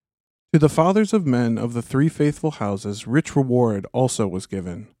To the fathers of men of the three faithful houses, rich reward also was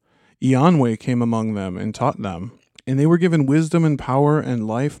given. Eonwe came among them and taught them, and they were given wisdom and power and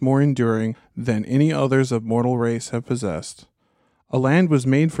life more enduring than any others of mortal race have possessed. A land was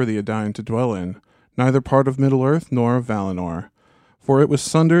made for the Edain to dwell in, neither part of Middle-earth nor of Valinor, for it was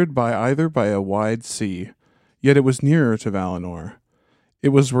sundered by either by a wide sea, yet it was nearer to Valinor. It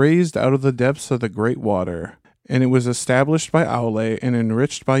was raised out of the depths of the great water, and it was established by Aule and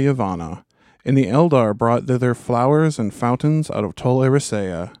enriched by Yavanna, and the Eldar brought thither flowers and fountains out of Tol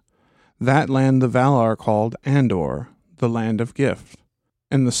Eressëa. That land the Valar called Andor, the land of gift.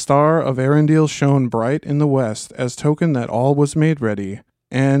 And the star of Arendelle shone bright in the west as token that all was made ready,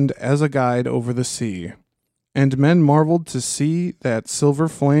 and as a guide over the sea. And men marveled to see that silver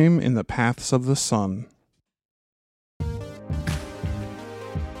flame in the paths of the sun.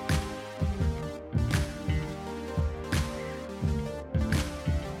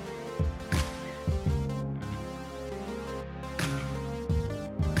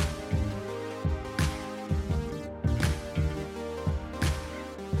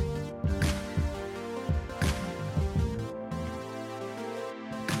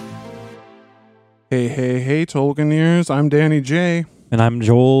 Hey, Tolkieneers, I'm Danny J. And I'm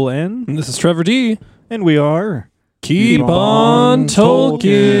Joel N. And this is Trevor D. And we are... Keep on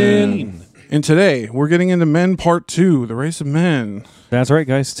Tolkien. And today, we're getting into Men Part 2, The Race of Men. That's right,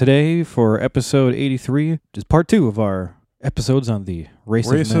 guys. Today, for episode 83, is part 2 of our episodes on the Race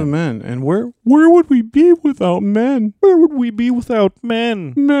of Men. And where would we be without men? Where would we be without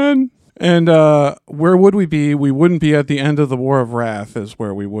men? Men. And where would we be? We wouldn't be at the end of the War of Wrath is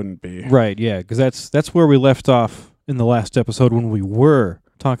where we wouldn't be. Right, yeah, because that's where we left off in the last episode when we were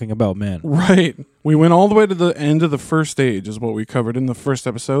talking about men. Right. We went all the way to the end of the first age is what we covered in the first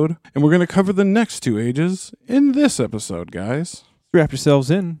episode. And we're going to cover the next two ages in this episode, guys. Strap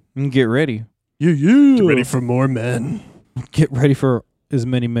yourselves in and get ready. Yeah. Get ready for more men. Get ready for as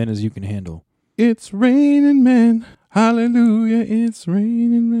many men as you can handle. It's raining men. Hallelujah, it's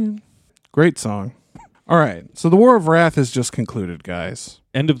raining men. Great song. All right, so the War of Wrath has just concluded, guys.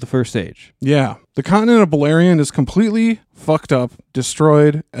 End of the first age. Yeah. The continent of Beleriand is completely fucked up,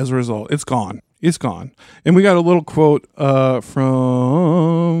 destroyed as a result. It's gone. It's gone. And we got a little quote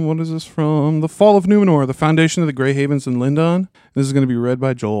from, what is this from? The Fall of Numenor, the foundation of the Grey Havens in Lindon. This is going to be read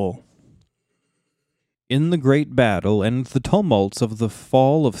by Joel. In the great battle and the tumults of the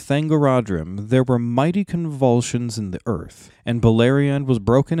fall of Thangorodrim, there were mighty convulsions in the earth, and Beleriand was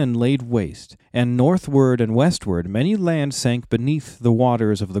broken and laid waste, and northward and westward many lands sank beneath the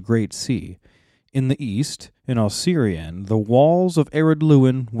waters of the great sea. In the east, in Osirian, the walls of Ered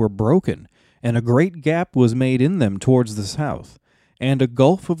Luin were broken, and a great gap was made in them towards the south, and a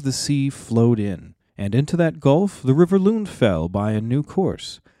gulf of the sea flowed in, and into that gulf the river Lune fell by a new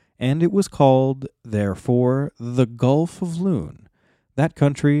course. And it was called, therefore, the Gulf of Lune. That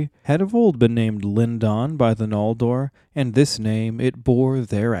country had of old been named Lindon by the Noldor, and this name it bore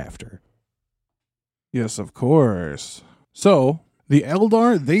thereafter. Yes, of course. So, the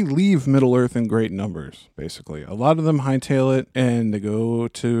Eldar, they leave Middle-earth in great numbers, basically. A lot of them hightail it, and they go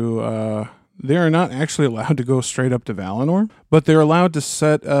to... They are not actually allowed to go straight up to Valinor, but they're allowed to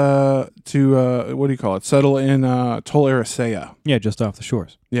settle in Tol Eressëa. Yeah, just off the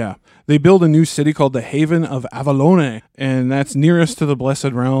shores. Yeah. They build a new city called the Haven of Avalone, and that's nearest to the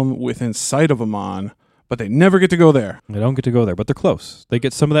Blessed Realm within sight of Aman, but they never get to go there. They don't get to go there, but they're close. They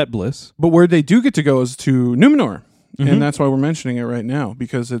get some of that bliss. But where they do get to go is to Numenor, and that's why we're mentioning it right now,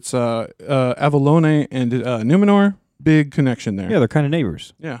 because it's Avalone and Numenor, big connection there. Yeah, they're kind of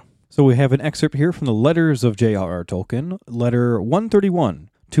neighbors. Yeah. So we have an excerpt here from the letters of J.R.R. Tolkien, letter 131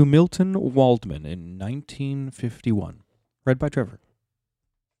 to Milton Waldman in 1951. Read by Trevor.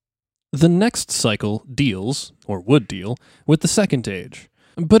 The next cycle deals, or would deal, with the Second Age.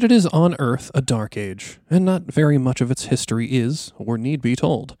 But it is on Earth a dark age, and not very much of its history is, or need be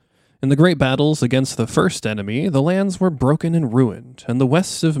told. In the great battles against the first enemy, the lands were broken and ruined, and the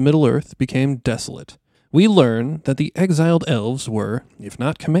west of Middle-earth became desolate. We learn that the exiled elves were, if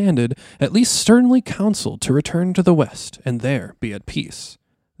not commanded, at least sternly counseled to return to the west and there be at peace.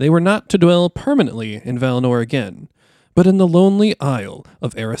 They were not to dwell permanently in Valinor again, but in the lonely isle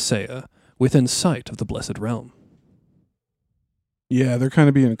of Eressëa, within sight of the Blessed Realm. Yeah, they're kind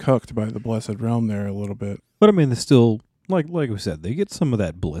of being cucked by the Blessed Realm there a little bit. But I mean, they still, like we said, they get some of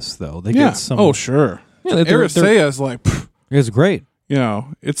that bliss, though. They Yeah. get some. Oh, sure. Yeah, Eressëa is like... pff, It's great. you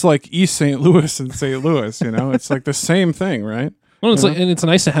know, it's like East St. Louis and St. Louis, you know? It's like the same thing, right? Well, it's like, and it's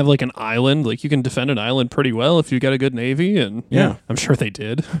nice to have like an island. Like you can defend an island pretty well if you got a good navy, and Yeah. I'm sure they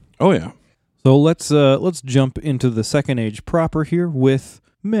did. Oh, yeah. So let's jump into the Second Age proper here with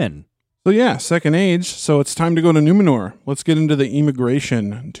men. So yeah, Second Age. So it's time to go to Numenor. Let's get into the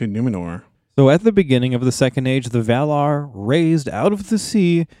immigration to Numenor. So at the beginning of the Second Age, the Valar raised out of the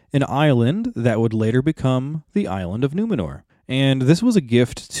sea an island that would later become the island of Numenor. And this was a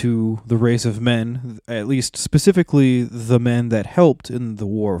gift to the race of men, at least specifically the men that helped in the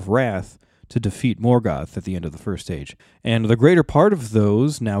War of Wrath to defeat Morgoth at the end of the First Age. And the greater part of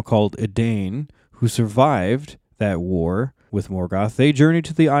those, now called Edain, who survived that war with Morgoth, they journeyed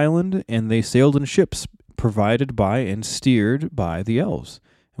to the island and they sailed in ships provided by and steered by the elves.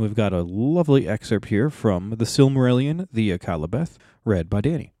 And we've got a lovely excerpt here from the Silmarillion, the Akalabeth, read by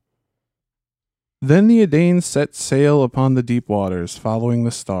Danny. Then the Edain set sail upon the deep waters, following the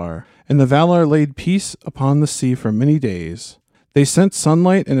star, and the Valar laid peace upon the sea for many days. They sent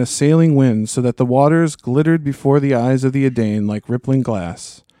sunlight and a sailing wind, so that the waters glittered before the eyes of the Edain like rippling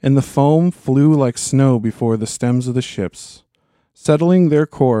glass, and the foam flew like snow before the stems of the ships. Settling their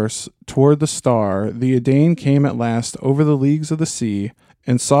course toward the star, the Edain came at last over the leagues of the sea,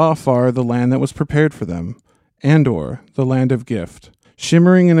 and saw afar the land that was prepared for them, Andor, the land of gift,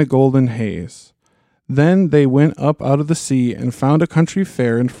 shimmering in a golden haze. Then they went up out of the sea and found a country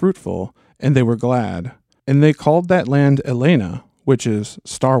fair and fruitful, and they were glad. And they called that land Elena, which is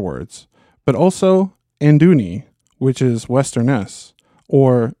starwards, but also Anduni, which is westerness,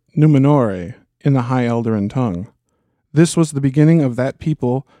 or Numenore in the High Eldarin tongue. This was the beginning of that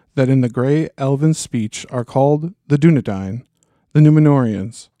people that in the grey elven speech are called the Dunedain, the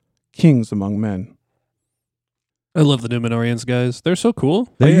Numenorians, kings among men. I love the Numenorians, guys. They're so cool.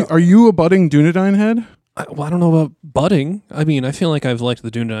 Are you a budding Dunedain head? I don't know about budding. I mean, I feel like I've liked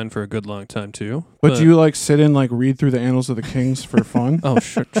the Dunedain for a good long time, too. But do you like sit and like read through the Annals of the Kings for fun? Oh,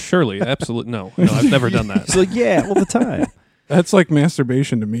 surely. Absolutely. No, I've never done that. It's like, yeah, all the time. That's like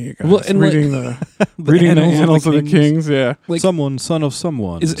masturbation to me, guys. Well, and reading the Annals of the Kings, yeah. Like, someone, son of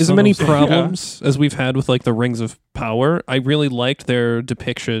someone. As many problems as we've had with like the Rings of Power, I really liked their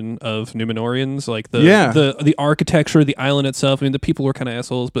depiction of Numenorians, like the architecture, the island itself. I mean, the people were kind of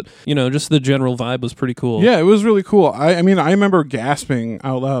assholes, but just the general vibe was pretty cool. Yeah, it was really cool. I mean, I remember gasping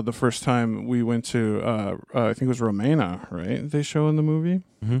out loud the first time we went to, I think it was Romana, right? They show in the movie,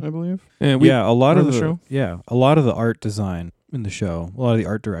 I believe. Yeah, a lot of the show. Yeah, a lot of the art design in the show, a lot of the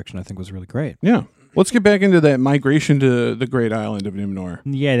art direction, I think, was really great. Yeah. Let's get back into that migration to the great island of Numenor.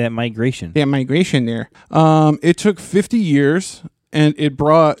 Yeah, that migration. That migration there. It took 50 years, and it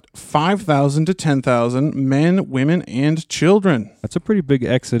brought 5,000 to 10,000 men, women, and children. That's a pretty big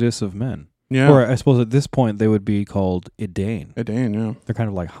exodus of men. Yeah. Or I suppose at this point they would be called Edain. Edain, yeah. They're kind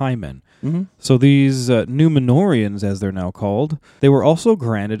of like high men. Mm-hmm. So these Numenorians, as they're now called, they were also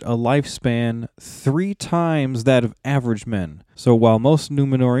granted a lifespan 3 times that of average men. So while most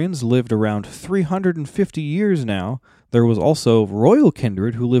Numenorians lived around 350 years now, there was also royal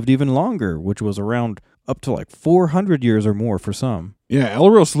kindred who lived even longer, which was around up to like 400 years or more for some. Yeah,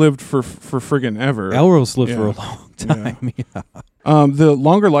 Elros lived for friggin' ever. Elros lived for a long time, yeah. The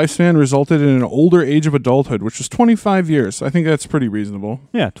longer lifespan resulted in an older age of adulthood, which was 25 years. I think that's pretty reasonable.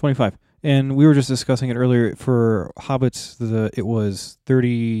 Yeah, 25. And we were just discussing it earlier. For hobbits, it was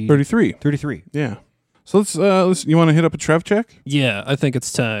 33. 33. Yeah. So let's. You want to hit up a Trev check? Yeah, I think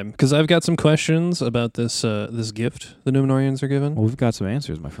it's time because I've got some questions about this gift the Numenorians are given. Well, we've got some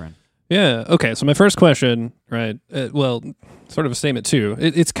answers, my friend. Yeah. Okay. So my first question, right? Sort of a statement too.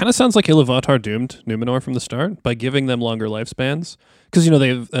 It kind of sounds like Iluvatar doomed Numenor from the start by giving them longer lifespans, because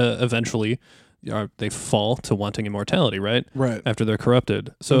they've eventually they fall to wanting immortality, right? Right. After they're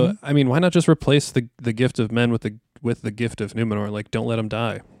corrupted. So I mean, why not just replace the gift of men with the gift of Numenor? Like, don't let them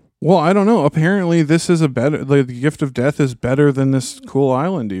die. Well, I don't know. Apparently, this is the gift of death is better than this cool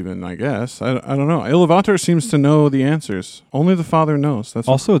island. Even I guess I don't know. Iluvatar seems to know the answers. Only the Father knows. That's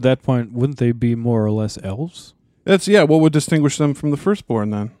also at that point, wouldn't they be more or less elves? What would distinguish them from the firstborn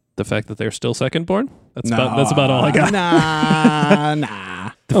then? The fact that they're still secondborn. That's about all I got.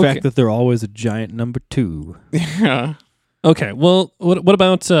 Nah. The fact that they're always a giant number 2. Yeah. Okay, well, what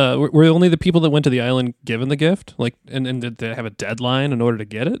about, were only the people that went to the island given the gift? Like, and did they have a deadline in order to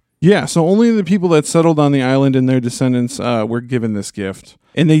get it? Yeah, so only the people that settled on the island and their descendants were given this gift.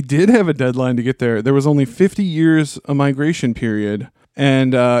 And they did have a deadline to get there. There was only 50 years a migration period.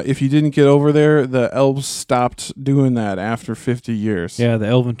 And if you didn't get over there, the elves stopped doing that after 50 years. Yeah, the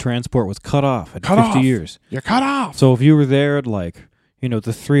elven transport was cut off at 50 years. You're cut off! So if you were there at the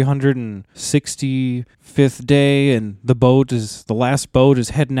 365th day and the last boat is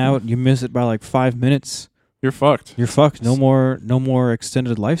heading out and you miss it by 5 minutes, You're fucked. You're fucked. No more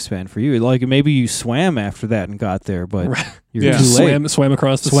extended lifespan for you. Like maybe you swam after that and got there, but you're Yeah. too late. Swam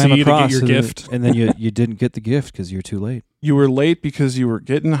across the Swam sea across to get your and gift. and then you didn't get the gift because you're too late. You were late because you were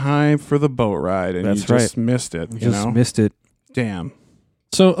getting high for the boat ride, and That's you just missed it. You You just know? missed it. Damn.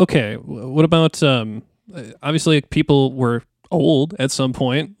 So, okay, what about, obviously, like, people were old at some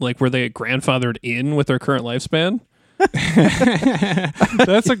point. Like, were they grandfathered in with their current lifespan?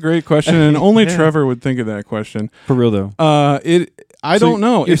 That's a great question, and only Yeah. Trevor would think of that question. For real though. I So don't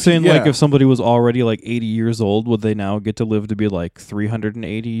know. You're If- saying yeah. like if somebody was already like 80 years old, would they now get to live to be like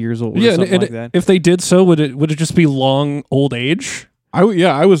 380 years old or Yeah, something and like that? if they did so, would it just be long old age?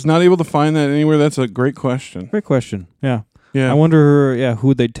 I was not able to find that anywhere. That's a great question. Great question. Yeah. Yeah, I wonder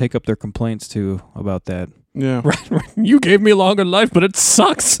who they'd take up their complaints to about that. yeah. Right. You gave me longer life, but it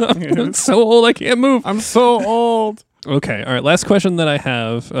sucks. I'm so old I can't move. I'm so old. Okay, all right. Last question that I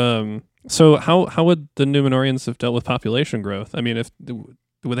have. So how would the Numenorians have dealt with population growth? I mean, if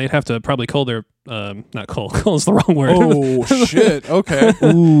they'd have to probably cull their not cull. Cull is the wrong word. Oh shit. Okay.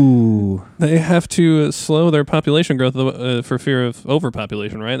 Ooh. They have to slow their population growth for fear of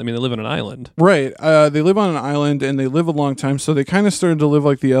overpopulation, right? I mean, they live on an island. Right. They live on an island and they live a long time, so they kind of started to live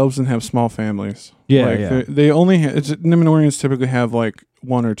like the elves and have small families. Yeah, Like, yeah. They only Numenorians typically have like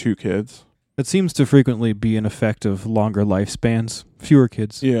 1 or 2 kids. It seems to frequently be an effect of longer lifespans, fewer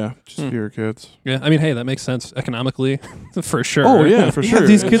kids. Yeah, just fewer kids. Yeah, I mean, hey, that makes sense economically, for sure. Oh yeah, for sure.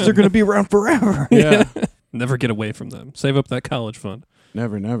 These kids are going to be around forever. Yeah. Never get away from them. Save up that college fund.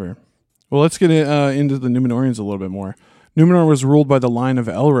 Never. Well, let's get into the Numenorians a little bit more. Numenor was ruled by the line of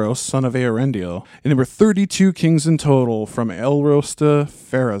Elros, son of Eärendil, and there were 32 kings in total, from Elros to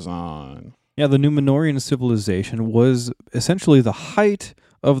Pharazôn. Yeah, the Numenorian civilization was essentially the height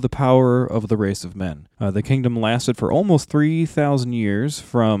of the power of the race of men. The kingdom lasted for almost 3,000 years,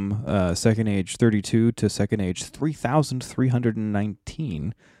 from Second Age 32 to Second Age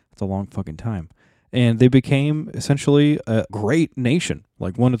 3,319. That's a long fucking time. And they became essentially a great nation,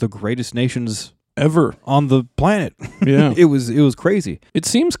 like one of the greatest nations Ever. on the planet. Yeah. It was crazy. It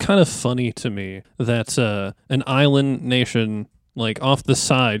seems kind of funny to me that an island nation, like off the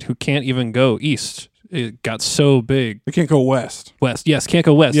side, who can't even go east, it got so big. They can't go west. West, yes, can't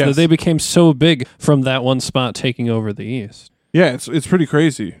go west. Yes. That they became so big from that one spot taking over the east. Yeah, it's pretty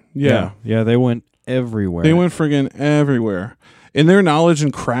crazy. Yeah. Yeah, they went everywhere. They went friggin' everywhere. And their knowledge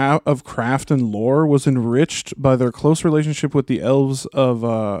and craft and lore was enriched by their close relationship with the elves of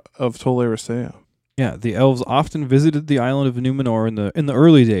Tol Eressëa. Yeah, the elves often visited the island of Numenor in the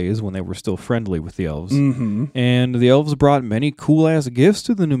early days when they were still friendly with the elves. Mm-hmm. And the elves brought many cool-ass gifts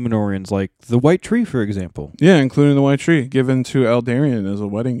to the Numenorians, like the white tree, for example. Yeah, including the white tree given to Eldarion as a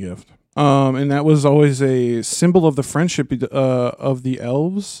wedding gift. And that was always a symbol of the friendship of the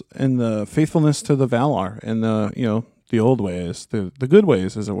elves and the faithfulness to the Valar and the old ways, the good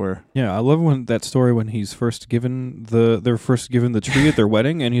ways, as it were. Yeah, I love that story when he's first given they're first given the tree at their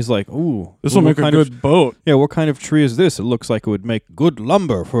wedding, and he's like, "Ooh, This will what make a kind good of, boat." yeah, what kind of tree is this? It looks like it would make good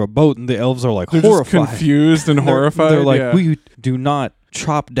lumber for a boat." And the elves are like They're horrified, just confused and horrified. They're like, yeah. "We do not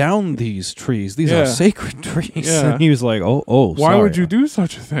chop down these trees. These Yeah. are sacred trees." Yeah. And he was like, "Oh, Why sorry. would you do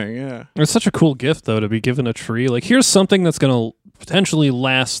such a thing? Yeah. It's such a cool gift, though, to be given a tree. Like, here's something that's going to potentially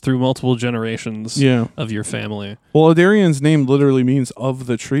last through multiple generations Yeah. of your family. Well, Eldarien's name literally means "of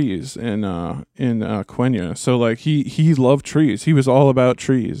the trees" in Quenya. So like he loved trees. He was all about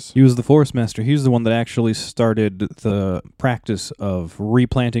trees. He was the forest master. He was the one that actually started the practice of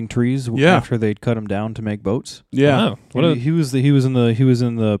replanting trees Yeah. after they'd cut them down to make boats. Yeah. Wow. What a, He was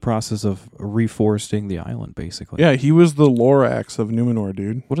in the process of reforesting the island, basically. Yeah, he was the Lorax of Numenor,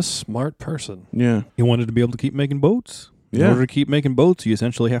 dude. what a smart person. Yeah. He wanted to be able to keep making boats. In Yeah. order to keep making boats, you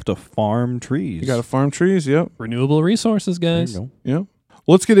essentially have to farm trees. You got to farm trees. Yep. Renewable resources, There you guys. go. Yep.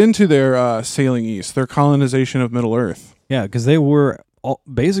 Let's get into their sailing east, their colonization of Middle Earth. Yeah, because they were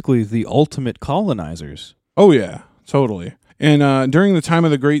basically the ultimate colonizers. Oh yeah, totally. And during the time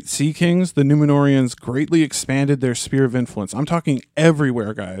of the Great Sea Kings, the Numenorians greatly expanded their sphere of influence. I'm talking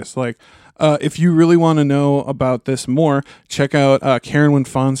everywhere, guys. Like, if you really want to know about this more, check out Karen Wynn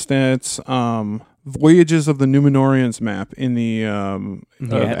Fonstadt's Voyages of the Numenorians map in the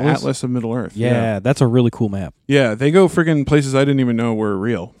Atlas of Middle Earth. Yeah, that's a really cool map. Yeah, they go friggin' places I didn't even know were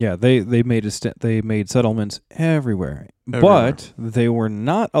real. Yeah, they made they made settlements everywhere, Everywhere. but they were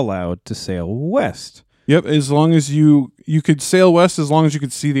not allowed to sail west. Yep, as long as you could sail west, as long as you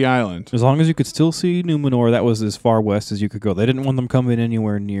could see the island. As long as you could still see Numenor, that was as far west as you could go. They didn't want them coming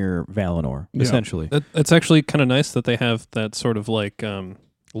anywhere near Valinor, Yeah. essentially. It's actually kind of nice that they have that sort of like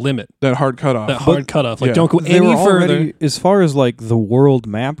limit, that hard cutoff. that hard cutoff. Like, yeah. don't go They were any further. already, as far as like the world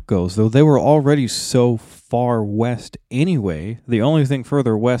map goes, though, they were already so far west anyway. The only thing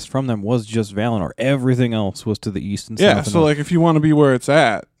further west from them was just Valinor. Everything else was to the east and south. Yeah, and so north. like if you want to be where it's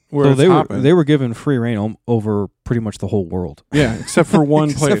at, where So it's they hopping. were given free reign over pretty much the whole world. Yeah, except for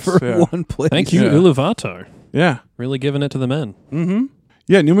one place. Except for yeah. one place. Thank you, Yeah. Iluvatar. Yeah. Really giving it to the men. Mm-hmm.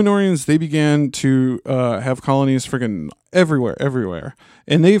 Yeah, Numenorians, they began to have colonies friggin' everywhere.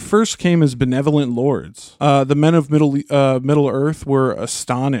 And they first came as benevolent lords. The men of Middle Earth were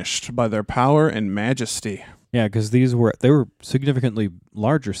astonished by their power and majesty. Yeah, because they were significantly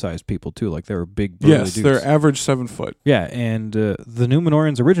larger sized people too. Like they were big, burly Yes, dudes. they're average 7 foot. Yeah, and the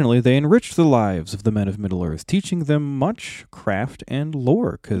Numenorians originally, they enriched the lives of the men of Middle-earth, teaching them much craft and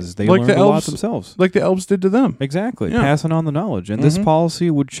lore, because they Like learned the a lot elves- themselves. Like the elves did to them. Exactly, Yeah. passing on the knowledge. And this Mhm. policy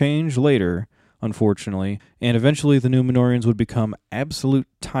would change later, unfortunately, and eventually the Numenorians would become absolute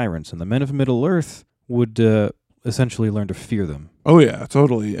tyrants, and the men of Middle-earth would essentially learn to fear them. Oh, yeah,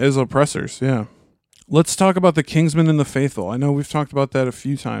 totally. As oppressors, yeah. Let's talk about the Kingsmen and the Faithful. I know we've talked about that a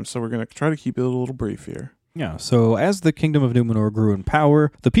few times, so we're going to try to keep it a little brief here. Yeah, so as the kingdom of Numenor grew in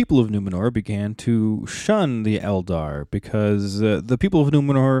power, the people of Numenor began to shun the Eldar because the people of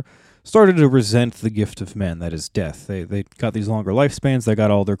Numenor started to resent the gift of men, that is death. They got these longer lifespans, they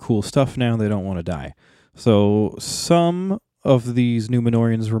got all their cool stuff now, they don't want to die. So some of these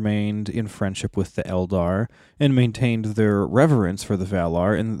Numenorians remained in friendship with the Eldar and maintained their reverence for the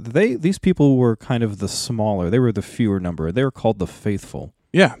Valar, and these people were kind of the smaller, they were the fewer number, they were called the Faithful.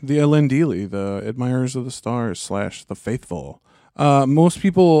 Yeah, the Elendili, the admirers of the stars / the faithful. Most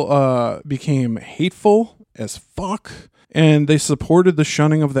people became hateful as fuck, and they supported the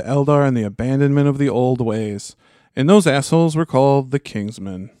shunning of the Eldar and the abandonment of the old ways. And those assholes were called the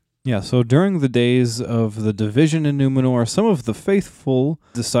Kingsmen. Yeah, so during the days of the division in Numenor, some of the faithful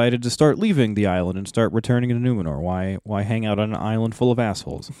decided to start leaving the island and start returning to Numenor. Why hang out on an island full of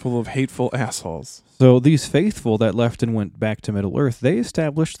assholes? Full of hateful assholes. So these faithful that left and went back to Middle-earth, they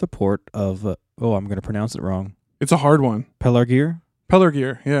established the port of, I'm going to pronounce it wrong, It's a hard one. Pelargir,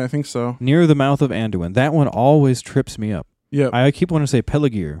 Pelargir, yeah, I think so. near the mouth of Anduin. That one always trips me up. Yep, I keep wanting to say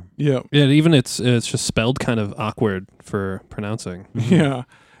Pelargir. yep, Yeah, even it's just spelled kind of awkward for pronouncing. yeah.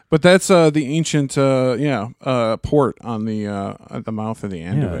 But that's the ancient, port on the at the mouth of the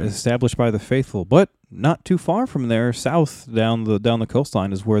Yeah, Anduin. established by the faithful, but not too far from there, south down the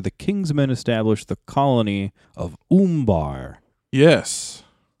coastline, is where the Kingsmen established the colony of Umbar. Yes.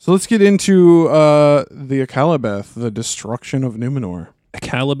 So let's get into the Akalabeth, the destruction of Numenor.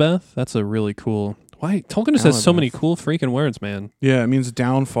 Akalabeth, that's a really cool. Why Tolkien just has so many Akalabeth. cool freaking words, man. Yeah, it means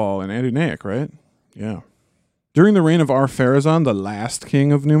downfall in Adunaic, right? Yeah. During the reign of Ar-Pharazôn, the last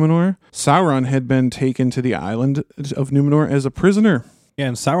king of Numenor, Sauron had been taken to the island of Numenor as a prisoner. Yeah,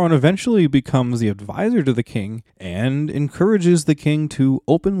 and Sauron eventually becomes the advisor to the king and encourages the king to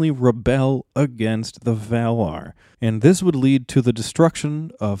openly rebel against the Valar. And this would lead to the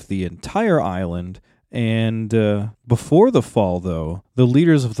destruction of the entire island. And before the fall, though, the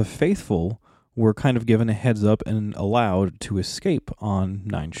leaders of the faithful were kind of given a heads up and allowed to escape on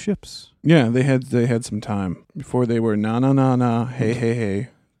 9 ships. Yeah, they had some time before they were na, hey,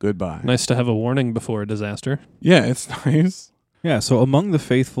 goodbye. Nice to have a warning before a disaster. Yeah, it's nice. Yeah, so among the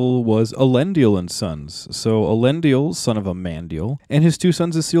faithful was Elendil and sons. So Elendil, son of Amandiel, and his 2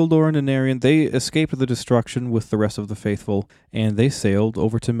 sons Isildur and Anarion, they escaped the destruction with the rest of the faithful, and they sailed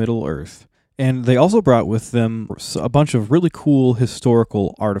over to Middle-earth. And they also brought with them a bunch of really cool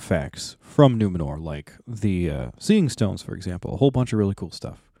historical artifacts from Numenor, like the Seeing Stones, for example. A whole bunch of really cool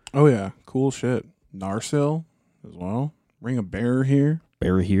stuff. Oh yeah, cool shit. Narsil as well. Ring of Bearer here.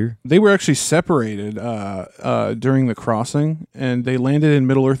 Barahir. They were actually separated during the crossing, and they landed in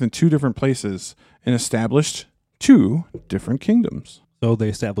Middle-earth in 2 different places and established 2 different kingdoms. So they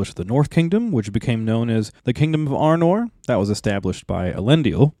established the North Kingdom, which became known as the Kingdom of Arnor. That was established by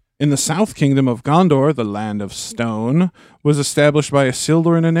Elendil. In the South Kingdom of Gondor, the Land of Stone, was established by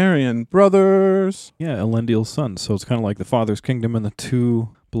Isildur and Anarion, brothers. Yeah, Elendil's sons. So it's kind of like the Father's Kingdom and the 2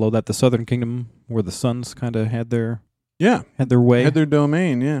 below that, the Southern Kingdom, where the sons kind of had their Yeah, way. had their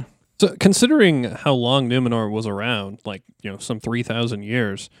domain, yeah. So considering how long Numenor was around, like, some 3,000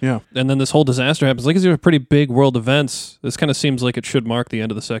 years, Yeah. and then this whole disaster happens, like these are pretty big world events. This kind of seems like it should mark the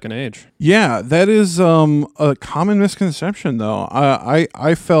end of the Second Age. Yeah, that is a common misconception, though.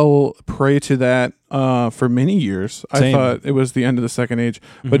 I fell prey to that for many years. I Same. thought it was the end of the Second Age,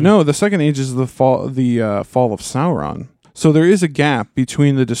 but no, the Second Age is the fall of Sauron. So there is a gap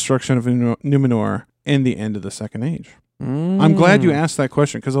between the destruction of Numenor and the end of the Second Age. I'm glad you asked that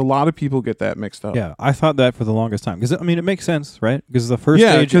question because a lot of people get that mixed up. Yeah, I thought that for the longest time. Because, I mean, it makes sense, right? Because the first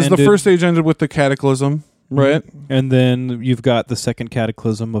Yeah, age because the ended- first age ended with the cataclysm, right? And then you've got the second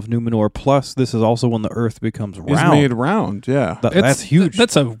cataclysm of Numenor. Plus, this is also when the Earth becomes Is round. made round, yeah. That's huge.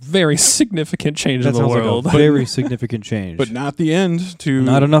 That's a very significant change in That the sounds world. like a very significant change. But not the end to...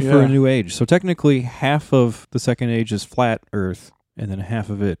 Not enough for yeah. a new age. So technically, half of the second age is flat Earth, and then half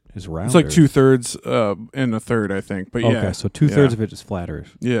of it is round. It's like Earth. 2/3 and a third, I think. But yeah. Okay, so 2/3 of it is flat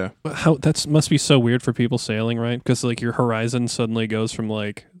Earth. Yeah. How that must be so weird for people sailing, right? Because like your horizon suddenly goes from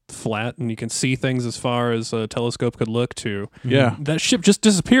like flat and you can see things as far as a telescope could look to. Yeah. That ship just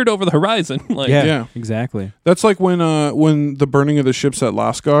disappeared over the horizon. Like, Yeah, Yeah. exactly. That's like when the burning of the ships at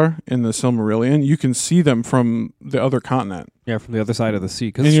Lascar in the Silmarillion, you can see them from the other continent. Yeah, from the other side of the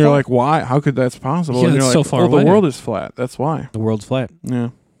sea. And you're like, why? How could that's possible? Yeah, and you're it's like, so far oh, away. the world is flat. That's why. the world's flat. Yeah.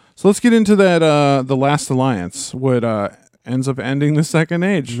 So let's get into that, the Last Alliance, what ends up ending the Second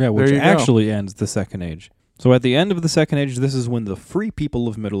Age. Yeah, which There you go. actually ends the second age. So at the end of the second age, this is when the free people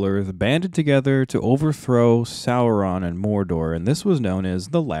of Middle-earth banded together to overthrow Sauron and Mordor, and this was known as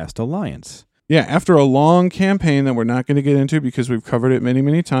the Last Alliance. Yeah, after a long campaign that we're not going to get into because we've covered it many,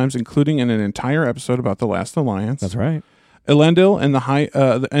 many times, including in an entire episode about the Last Alliance. That's right. Elendil and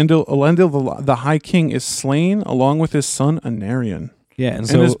the High King is slain along with his son Anarion Yeah, and and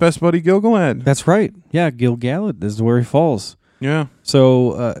so his best buddy Gil-galad. that's right. Yeah, Gil-galad is where he falls. Yeah,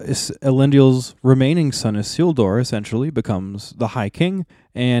 So Elendil's remaining son Isildur essentially becomes the High King,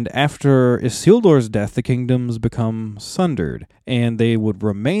 and after Isildur's death, the kingdoms become sundered, and they would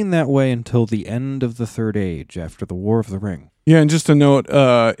remain that way until the end of the Third Age, after the War of the Ring. yeah. And just a note,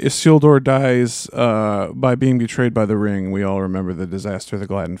 Isildur dies by being betrayed by the Ring. We all remember the disaster of the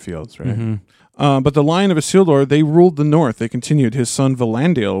Gladden Fields, right? Mm-hmm. But the line of Isildur, they ruled the north. They continued. His son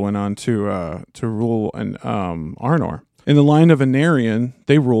Valandil went on to rule in Arnor. In the line of Anarion,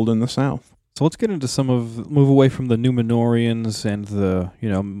 they ruled in the south. So let's get into move away from the Númenóreans and the,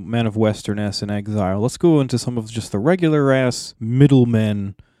 men of Westerness and exile. Let's go into some of just the regular-ass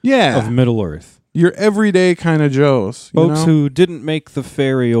middlemen Yeah, of Middle-earth. your everyday kind of Joes. you Folks know? who didn't make the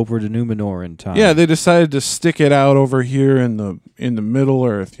ferry over to Númenor in time. Yeah, they decided to stick it out over here in the Middle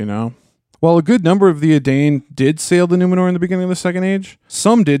Earth, While a good number of the Edain did sail to Númenor in the beginning of the Second Age,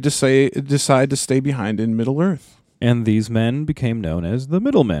 some did decide to stay behind in Middle Earth. And these men became known as the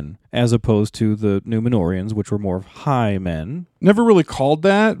middlemen, as opposed to the Númenóreans, which were more of high men. Never really called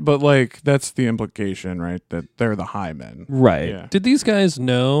that, but that's the implication, right? That they're the high men. Right. Yeah. did these guys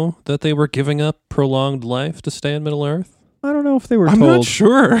know that they were giving up prolonged life to stay in Middle Earth? I don't know if they were I'm told. not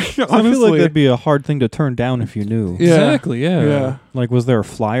sure. Honestly. I feel like that'd be a hard thing to turn down if you knew. Yeah. Exactly, yeah. Yeah. Like, was there a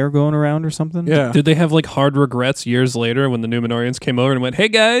flyer going around or something? Yeah. Did they have like hard regrets years later when the Númenóreans came over and went, "Hey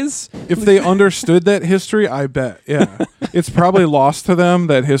guys, If they understood that history, I bet. Yeah. It's probably lost to them,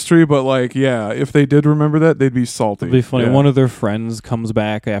 that history, but if they did remember that, they'd be salty. It'd be funny. Yeah. One of their friends comes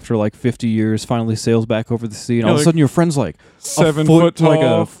back after 50 years, finally sails back over the sea, and all of a like sudden your friend's like 7 a foot tall. like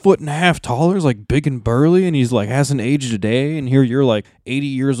a foot and a half taller, is big and burly, and he's hasn't aged a day, and here you're 80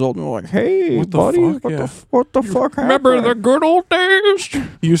 years old, and you're like, hey, What the buddy, fuck? what, Yeah. what the fuck remember the happened? good old days?"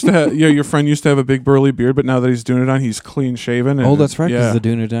 He used to have, your friend used to have a big burly beard, but now that he's Dunedain, he's clean shaven. And Oh, that's right, because Yeah. the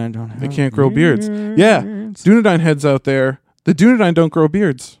Dunedain don't have They can't grow beards. Yeah. Dunedain heads out there. The Dunedain don't grow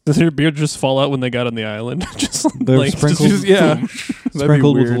beards. Does their beard just fall out when they got on the island? just They're like sprinkled- just- Yeah. That'd be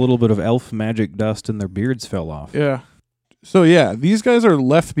Sprinkled with a weird. little bit of elf magic dust, and their beards fell off. Yeah. So these guys are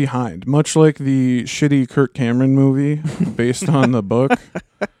left behind, much like the shitty Kirk Cameron movie based on the book,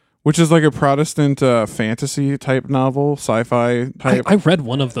 which is like a Protestant fantasy type novel, sci-fi type. I read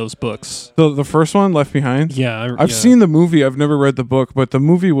one of those books. The first one, Left Behind. Yeah, I've seen the movie. I've never read the book, but the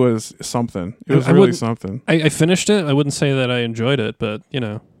movie was something. It was I really wouldn't- something. I finished it. I wouldn't say that I enjoyed it, but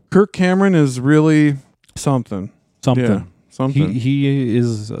Kirk Cameron is really something. Something. Yeah, something. He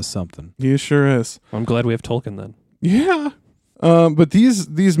is something. He sure is. I'm glad we have Tolkien then. Yeah. But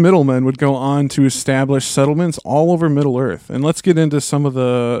these middlemen would go on to establish settlements all over Middle Earth. And let's get into some of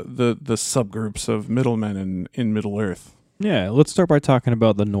the subgroups of middlemen in Middle Earth. Yeah, let's start by talking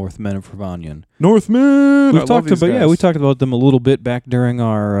about the Northmen of Rhovanion. Northmen! We talked about them a little bit back during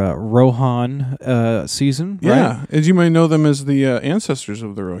our Rohan season, right? Yeah, as you might know them as the ancestors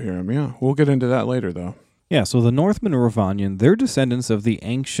of the Rohirrim. Yeah, we'll get into that later, though. Yeah, so the Northmen of Rhovanion, they're descendants of the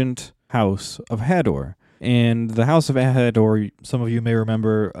ancient house of Hador. And the House of Ahad, or some of you may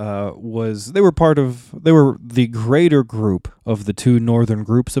remember, they were the greater group of the two northern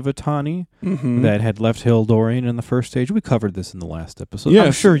groups of Atani that had left Hildorian in the first stage. We covered this in the last episode. Yes.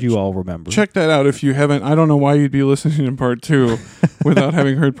 I'm sure you all remember. Check that out if you haven't. I don't know why you'd be listening in part 2 without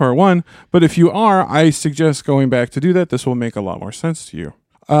having heard part 1, but if you are, I suggest going back to do that. This will make a lot more sense to you.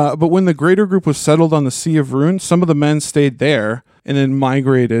 But when the greater group was settled on the Sea of Ruin, some of the men stayed there and then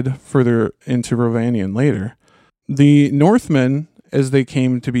migrated further into Rovanion later. The Northmen, as they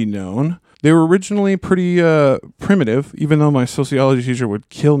came to be known, they were originally pretty primitive, even though my sociology teacher would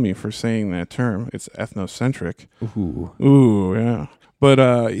kill me for saying that term. It's ethnocentric. Ooh, yeah.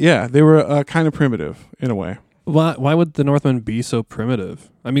 But yeah, they were kind of primitive in a way. Why would the Northmen be so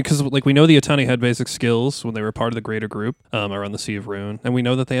primitive? I mean, because like we know the Atani had basic skills when they were part of the greater group around the Sea of Ruin, and we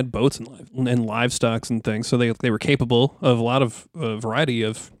know that they had boats and livestock and things, so they were capable of a lot of variety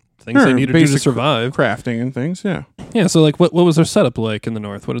of things they needed to do to survive, crafting and things. Yeah, yeah. So like, what was their setup like in the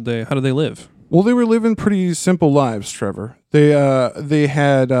north? How did they live? Well, they were living pretty simple lives, Trevor. They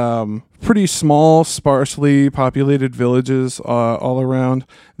had pretty small, sparsely populated villages all around.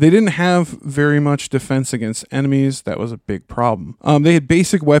 They didn't have very much defense against enemies. That was a big problem. They had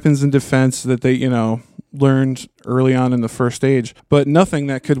basic weapons and defense that they, learned early on in the first age, but nothing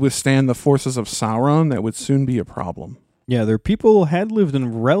that could withstand the forces of Sauron that would soon be a problem. Yeah, their people had lived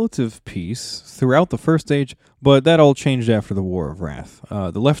in relative peace throughout the First Age, but that all changed after the War of Wrath.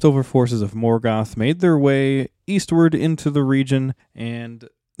 The leftover forces of Morgoth made their way eastward into the region, and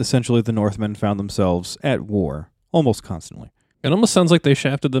essentially the Northmen found themselves at war almost constantly. It almost sounds like they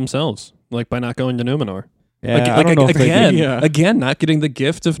shafted themselves, like by not going to Numenor. Yeah, I don't know if again, not getting the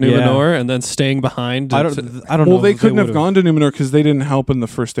gift of Numenor and then staying behind. I don't know. Well, they couldn't have gone to Numenor because they didn't help in the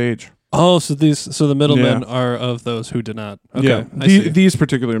first age. Oh, so the middlemen are of those who did not. Okay, yeah, these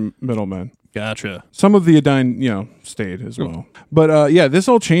particular middlemen. Gotcha. Some of the Edain, stayed as well. But this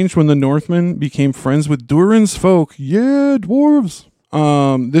all changed when the Northmen became friends with Durin's folk. Yeah, dwarves.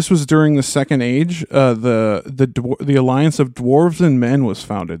 This was during the Second Age. The alliance of dwarves and men was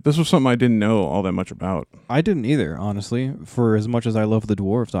founded. This was something I didn't know all that much about. I didn't either, honestly. For as much as I love the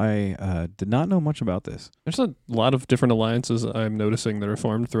dwarves, I did not know much about this. There's a lot of different alliances I'm noticing that are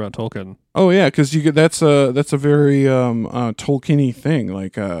formed throughout Tolkien. Oh yeah, because that's a very Tolkien-y thing,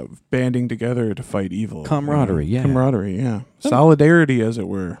 like banding together to fight evil. Camaraderie, yeah. Solidarity, as it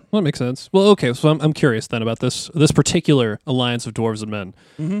were. Well, that makes sense. Well, okay, so I'm curious then about this particular alliance of dwarves and men.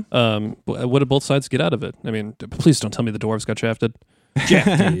 Mm-hmm. What did both sides get out of it? I mean, please don't tell me the dwarves got shafted.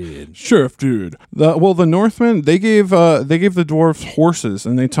 Shafted. The Northmen, they gave the dwarves horses,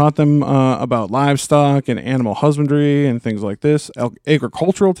 and they taught them about livestock and animal husbandry and things like this,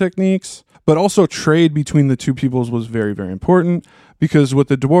 agricultural techniques. But also trade between the two peoples was very, very important, because what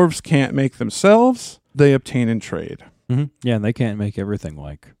the dwarves can't make themselves, they obtain in trade. Mm-hmm. Yeah, and they can't make everything.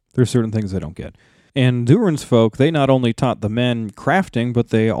 There's certain things they don't get. And Durin's folk, they not only taught the men crafting, but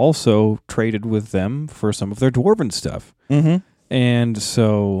they also traded with them for some of their dwarven stuff. Mm-hmm. And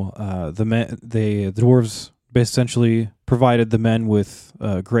so the dwarves essentially provided the men with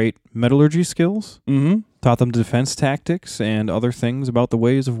great metallurgy skills, taught them defense tactics and other things about the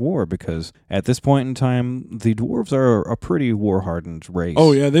ways of war, because at this point in time, the dwarves are a pretty war-hardened race.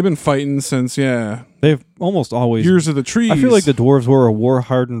 Oh, yeah, they've been fighting since, They've almost always... Years of the trees. I feel like the dwarves were a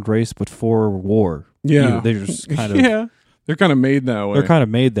war-hardened race, but for war. Yeah. They're just kind of... Yeah, they're kind of made that way. They're kind of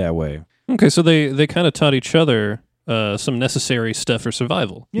made that way. Okay, so they kind of taught each other some necessary stuff for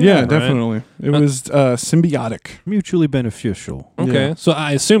survival. Yeah, right? Definitely. It was symbiotic. Mutually beneficial. Okay, Yeah. so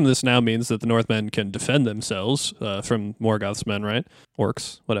I assume this now means that the Northmen can defend themselves from Morgoth's men, right?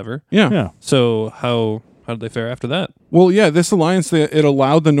 Orcs, whatever. Yeah. So how did they fare after that? Well, yeah, this alliance, it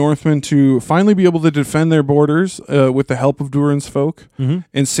allowed the Northmen to finally be able to defend their borders with the help of Durin's folk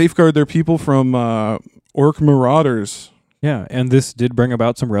and safeguard their people from orc marauders. Yeah, and this did bring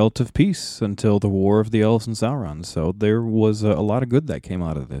about some relative peace until the War of the Elves and Sauron. So there was a lot of good that came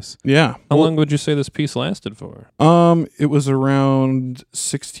out of this. Yeah. How long would you say this peace lasted for? It was around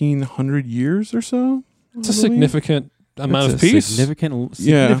 1,600 years or so. It's a significant amount of peace.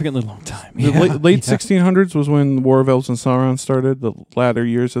 Significantly long time. The late 1600s was when the War of Elves and Sauron started, the latter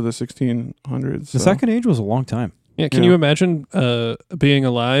years of the 1600s. The Second Age was a long time. Yeah, can you imagine being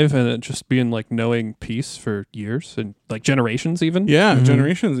alive and it just being like knowing peace for years and like generations even? Yeah,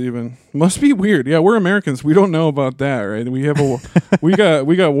 generations even. Must be weird. Yeah, we're Americans. We don't know about that, right? We have we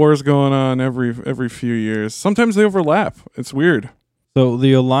got wars going on every few years. Sometimes they overlap. It's weird. So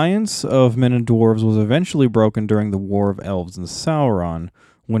the alliance of men and dwarves was eventually broken during the War of Elves and Sauron,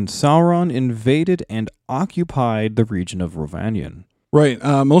 when Sauron invaded and occupied the region of Rovanion. Right.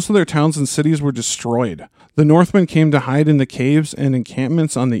 Most of their towns and cities were destroyed. The Northmen came to hide in the caves and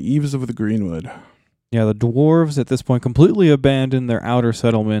encampments on the eaves of the Greenwood. Yeah, the dwarves at this point completely abandoned their outer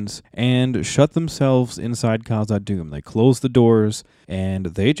settlements and shut themselves inside Khazad-dûm. They closed the doors and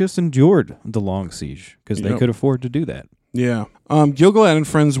they just endured the long siege because they could afford to do that. Yeah. Gil-galad and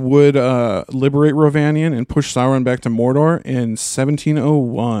friends would liberate Rhovanion and push Sauron back to Mordor in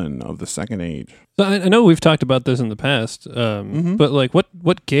 1701 of the Second Age. So I know we've talked about this in the past, but like,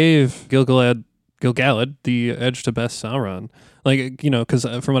 what gave Gil-galad the edge to best Sauron? Like, because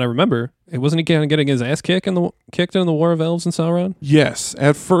from what I remember, it wasn't he kind of getting his ass kicked in the War of Elves and Sauron? Yes.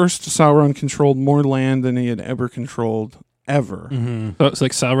 At first, Sauron controlled more land than he had ever controlled. Ever. Mm-hmm. So it's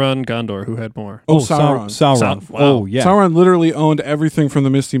like Sauron, Gondor, who had more? Sauron. Sauron. Wow. Oh, yeah. Sauron literally owned everything from the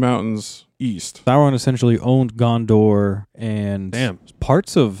Misty Mountains east. Sauron essentially owned Gondor and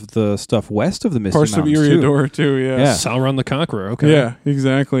parts of the stuff west of the Misty Parts Mountains, of Eriador, too, yeah. Sauron the Conqueror, okay. Yeah,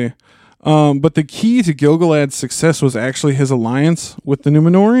 exactly. But the key to Gil-galad's success was actually his alliance with the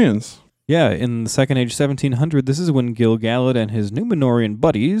Númenóreans. Yeah, in the Second Age 1700, this is when Gil-galad and his Númenórean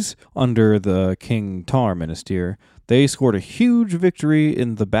buddies, under the King Tar Minister, they scored a huge victory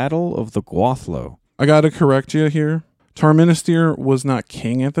in the Battle of the Gwathlo. I gotta correct you here. Tar Minister was not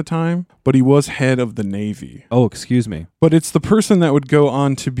king at the time, but he was head of the navy. Oh, excuse me. But it's the person that would go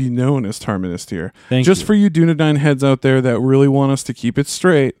on to be known as Tar Minister. Thank Just you. for you Dunedain heads out there that really want us to keep it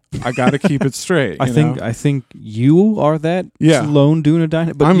straight, I gotta keep it straight. I think you are that lone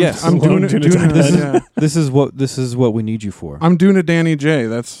Dunedain. But yes, I'm Dunedain. yeah. this is what we need you for. I'm Dunedanny J.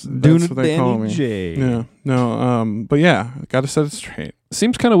 That's what they call me. J. Yeah. No. But yeah, gotta set it straight.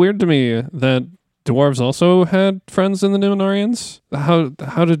 Seems kind of weird to me that dwarves also had friends in the Númenóreans.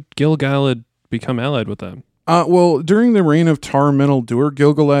 How did Gil-galad become allied with them? Well, during the reign of Tar Meneldur,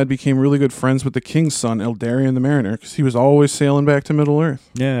 Gil-galad became really good friends with the king's son, Eldarion the Mariner, because he was always sailing back to Middle-earth.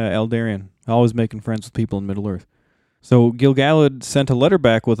 Yeah, Eldarion. Always making friends with people in Middle-earth. So Gil-galad sent a letter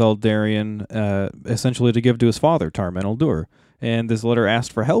back with Eldarion, essentially to give to his father, Tar Meneldur. And this letter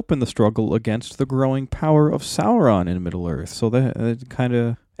asked for help in the struggle against the growing power of Sauron in Middle-earth. So that kind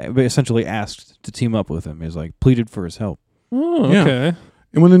of essentially asked to team up with him. He was like, pleaded for his help. Oh, okay. Yeah.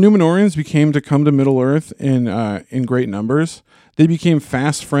 And when the Númenóreans became to come to Middle-earth in great numbers, they became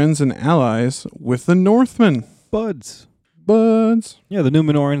fast friends and allies with the Northmen. Buds. Yeah, the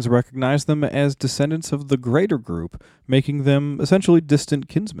Númenóreans recognized them as descendants of the greater group, making them essentially distant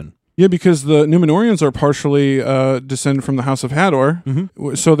kinsmen. Yeah, because the Númenóreans are partially descended from the House of Hador,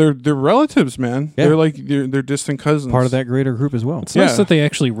 so they're relatives, man. Yeah. They're distant cousins. Part of that greater group as well. It's nice that they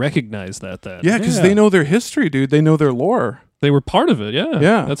actually recognize that then. Yeah, because they know their history, dude. They know their lore. They were part of it, yeah.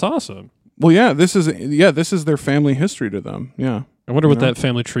 Yeah. That's awesome. Well, yeah, this is their family history to them. Yeah. I wonder what that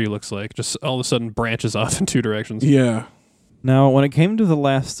family tree looks like. Just all of a sudden branches off in two directions. Yeah. Now, when it came to the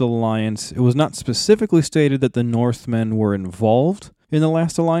Last Alliance, it was not specifically stated that the Northmen were involved in the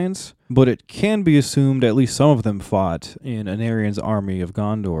Last Alliance, but it can be assumed at least some of them fought in Anarian's army of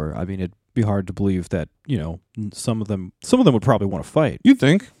Gondor. I mean, it'd be hard to believe that, some of them would probably want to fight. You'd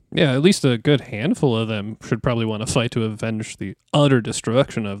think. Yeah, at least a good handful of them should probably want to fight to avenge the utter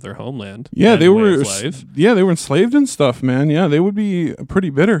destruction of their homeland. Yeah, they were enslaved. Yeah, they were enslaved and stuff, man. Yeah, they would be pretty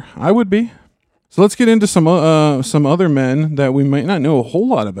bitter. I would be. So let's get into some other men that we might not know a whole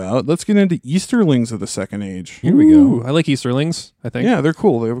lot about. Let's get into Easterlings of the Second Age. Here we go. I like Easterlings, I think. Yeah, they're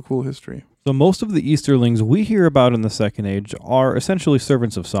cool. They have a cool history. So most of the Easterlings we hear about in the Second Age are essentially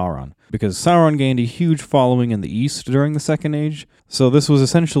servants of Sauron, because Sauron gained a huge following in the East during the Second Age. So this was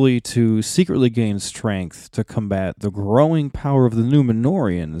essentially to secretly gain strength to combat the growing power of the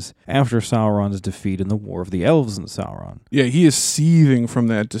Númenóreans after Sauron's defeat in the War of the Elves and Sauron. Yeah, he is seething from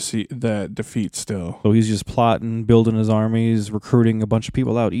that defeat still. So he's just plotting, building his armies, recruiting a bunch of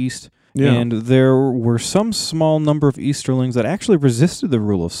people out east. Yeah. And there were some small number of Easterlings that actually resisted the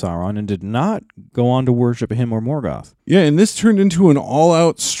rule of Sauron and did not go on to worship him or Morgoth. Yeah, and this turned into an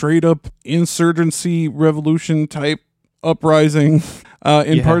all-out, straight-up insurgency revolution type uprising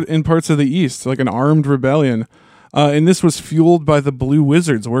in parts of the East, like an armed rebellion. And this was fueled by the Blue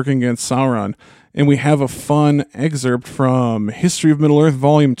Wizards working against Sauron. And we have a fun excerpt from History of Middle-earth,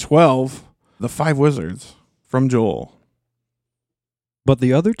 Volume 12, The Five Wizards, from Joel. But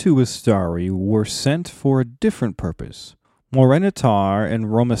the other two Istari were sent for a different purpose. Morenitar and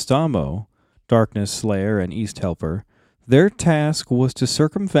Romestamo, Darkness Slayer and East Helper, their task was to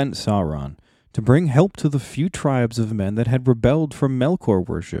circumvent Sauron, to bring help to the few tribes of men that had rebelled from Melkor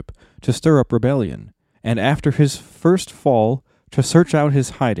worship, to stir up rebellion, and after his first fall, to search out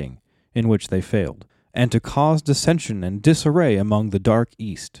his hiding, in which they failed, and to cause dissension and disarray among the Dark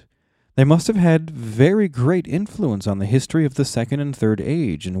East. They must have had very great influence on the history of the Second and Third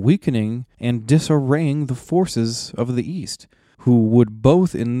Age in weakening and disarraying the forces of the East, who would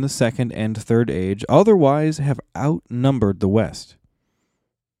both in the Second and Third Age otherwise have outnumbered the West.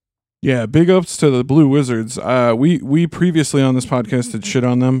 Yeah, big ups to the Blue Wizards. We previously on this podcast had shit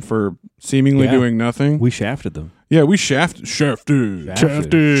on them for seemingly Yeah. doing nothing. We shafted them. Yeah, we shafted. Yeah,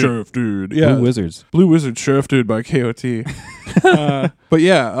 Blue Wizards. Blue Wizard shafted by KOT. But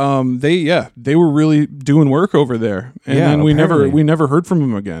they were really doing work over there, and Yeah, then we apparently. never heard from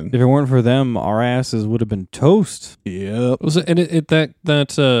them again. If it weren't for them, our asses would have been toast. Yep. Was it, and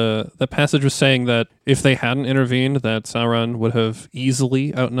that passage was saying that if they hadn't intervened, that Sauron would have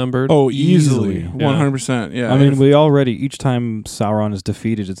easily outnumbered. Oh, easily, Yeah. 100%. Yeah. I mean, If- we already, each time Sauron is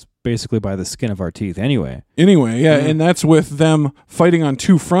defeated, it's basically by the skin of our teeth anyway. Anyway, yeah, Mhm. and that's with them fighting on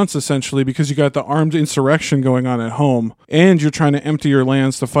two fronts essentially, because you got the armed insurrection going on at home, and you're trying to empty your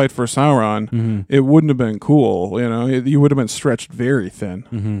lands to fight for Sauron. Mm-hmm. It wouldn't have been cool, you know. You would have been stretched very thin.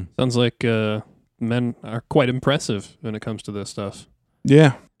 Mm-hmm. Sounds like men are quite impressive when it comes to this stuff.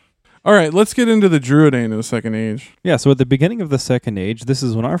 Yeah. All right, let's get into the Druidane of the Second Age. Yeah, so at the beginning of the Second Age, this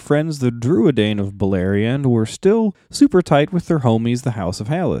is when our friends, the Druidane of Beleriand, were still super tight with their homies, the House of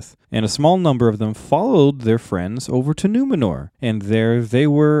Haleth. And a small number of them followed their friends over to Numenor. And there they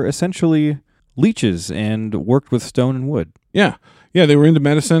were essentially leeches and worked with stone and wood. Yeah. Yeah, they were into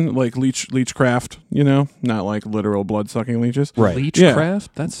medicine, like leechcraft, you know, not like literal blood-sucking leeches. Right. Leechcraft?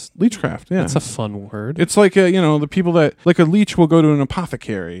 That's Leechcraft, yeah. a fun word. It's like, the people that, like a leech will go to an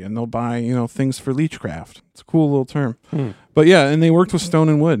apothecary and they'll buy, things for leechcraft. It's a cool little term. But yeah, and they worked with stone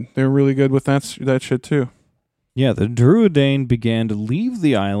and wood. They were really good with that shit too. Yeah, the Druidane began to leave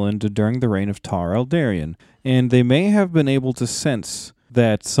the island during the reign of Tar Eldarion, and they may have been able to sense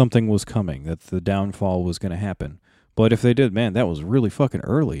that something was coming, that the downfall was going to happen. But if they did, man, that was really fucking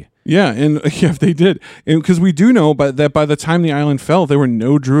early. Yeah, and yeah, they did. And because we do know that by the time the island fell, there were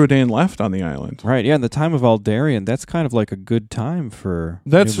no Druidane left on the island. Right, yeah, in the time of Aldarion, that's kind of like a good time for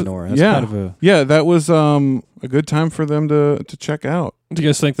Numenor. That's yeah. kind of a... Yeah, that was a good time for them to check out. Do you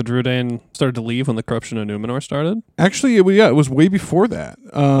guys think the Druidane started to leave when the corruption of Numenor started? Actually, it was way before that.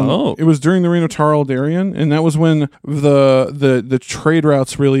 Oh. It was during the reign of Tar Eldarion, and that was when the trade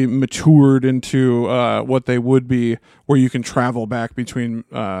routes really matured into what they would be, where you can travel back between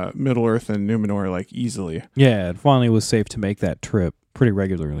Middle Earth and Numenor like easily. Yeah, it finally was safe to make that trip pretty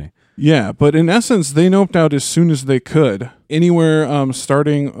regularly. Yeah, but in essence, they noped out as soon as they could. Anywhere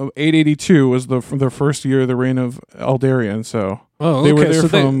starting 882 was their first year of the reign of Aldarion, so... Oh, They okay. were there so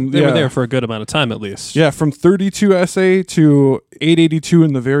from- they were yeah. there for a good amount of time at least. Yeah, from 32 SA to 882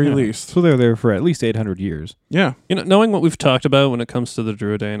 in the very Yeah. least. So they're there for at least 800 years. Yeah. You know, knowing what we've talked about when it comes to the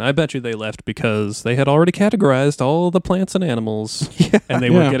Druidane, I bet you they left because they had already categorized all the plants and animals, and they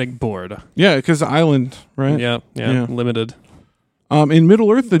were Yeah. getting bored. Yeah, because island, right? Yeah, Yeah. limited. In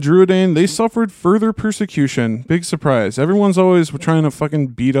Middle Earth, the Druidane, they suffered further persecution. Big surprise. Everyone's always trying to fucking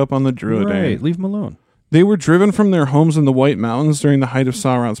beat up on the Druidane. Right, leave them alone. They were driven from their homes in the White Mountains during the height of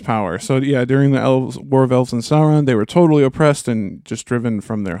Sauron's power. So yeah, during the War of Elves and Sauron, they were totally oppressed and just driven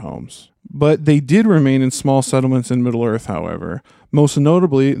from their homes. But they did remain in small settlements in Middle Earth, however, most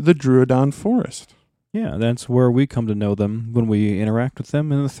notably the Druidon Forest. Yeah, that's where we come to know them when we interact with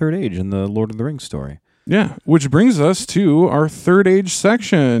them in the Third Age in the Lord of the Rings story. Yeah, which brings us to our Third Age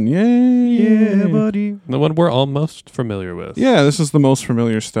section. Yay! buddy. The one we're all most familiar with. Yeah, this is the most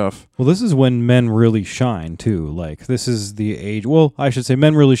familiar stuff. Well, this is when men really shine, too. Like, this is the age... Well, I should say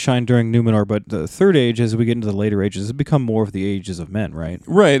men really shine during Numenor, but the Third Age, as we get into the later ages, has become more of the ages of men, right?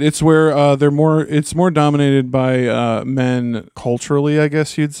 Right, it's where it's more dominated by men culturally, I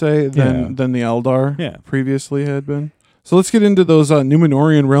guess you'd say, than the Eldar previously had been. So let's get into those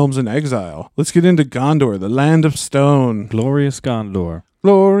Numenorian realms in exile. Let's get into Gondor, the land of stone. Glorious Gondor.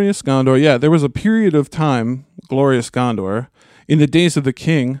 Glorious Gondor. Yeah, there was a period of time, glorious Gondor, in the days of the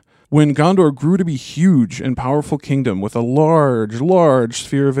king, when Gondor grew to be huge and powerful kingdom with a large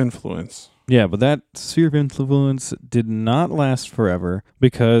sphere of influence. Yeah, but that sphere of influence did not last forever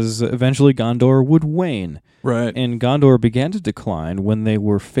because eventually Gondor would wane. Right. And Gondor began to decline when they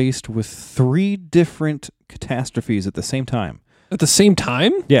were faced with 3 different catastrophes at the same time. At the same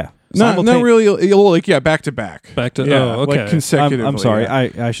time? Yeah. Not really, like, back to back. Back to, Yeah, oh, okay. like consecutively. I'm sorry,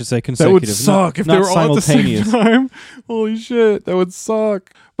 yeah. I should say That consecutive. would suck if not they were all at the same simultaneous. time. Holy shit, that would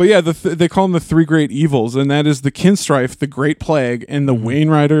suck. But yeah, they call them the 3 great evils, and that is the Kinstrife, the Great Plague, and the Wayne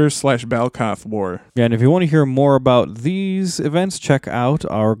Riders / Balcoth War. Yeah, and if you want to hear more about these events, check out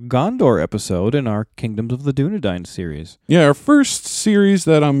our Gondor episode in our Kingdoms of the Dunedain series. Yeah, our first series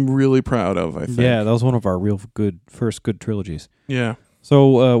that I'm really proud of, I think. Yeah, that was one of our first good trilogies. Yeah.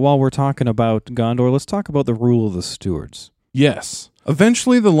 So while we're talking about Gondor, let's talk about the rule of the stewards. Yes.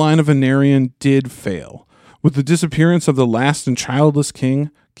 Eventually, the line of Anarion did fail, with the disappearance of the last and childless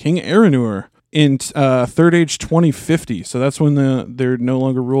king, King Erenur, in Third Age 2050. So that's when they're no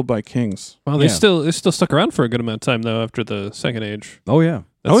longer ruled by kings. Well, they still stuck around for a good amount of time though after the Second Age. Oh yeah.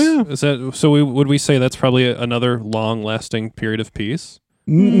 Is that so? Would we say that's probably another long-lasting period of peace?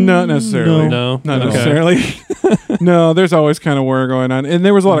 Not necessarily. No, Not Okay. necessarily. No, there's always kind of war going on, and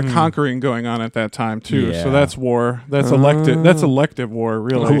there was a lot of conquering going on at that time too. Yeah. So that's war. That's elective. That's elective war,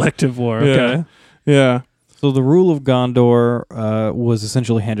 really. Elective war. Yeah. Okay. Yeah. So the rule of Gondor was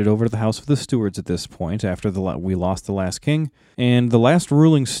essentially handed over to the House of the Stewards at this point after we lost the last king. And the last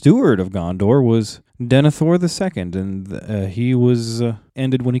ruling steward of Gondor was Denethor II, and he was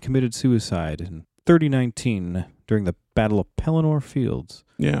ended when he committed suicide in 3019 during the Battle of Pelennor Fields.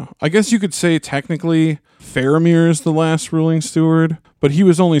 Yeah. I guess you could say technically Faramir is the last ruling steward, but he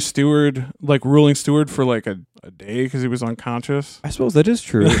was only ruling steward for like a day because he was unconscious. I suppose that is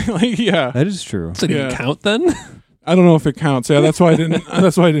true. Yeah. That is true. So did Yeah. it count then? I don't know if it counts. Yeah, that's why I didn't.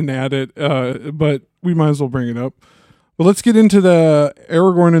 That's why I didn't add it. But we might as well bring it up. But let's get into the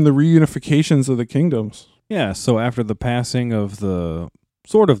Aragorn and the reunifications of the kingdoms. Yeah, so after the passing of the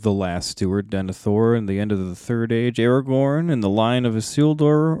last steward, Denethor, and the end of the Third Age, Aragorn and the line of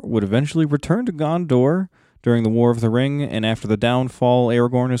Isildur would eventually return to Gondor during the War of the Ring, and after the downfall,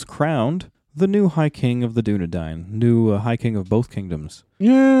 Aragorn is crowned the new High King of the Dunedain, new High King of both kingdoms.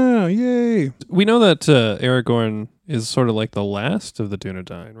 Yeah, yay. We know that Aragorn is sort of like the last of the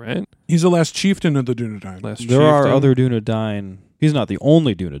Dunedain, right? He's the last chieftain of the Dunedain. Last There are chieftain. other Dunedain. He's not the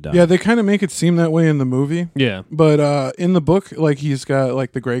only Dunedain. Yeah, they kind of make it seem that way in the movie. Yeah. But in the book, like he's got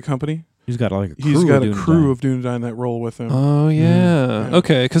like the Grey Company. He's got like a crew He's got of a Dunedain. crew of Dunedain that roll with him. Oh yeah. Yeah.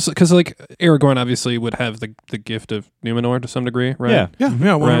 Okay, because like Aragorn obviously would have the gift of Numenor to some degree, right? Yeah. Yeah,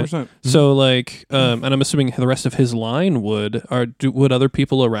 100%. So like, and I'm assuming the rest of his line would other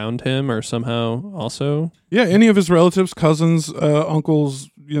people around him or somehow also? Yeah, any of his relatives, cousins, uncles,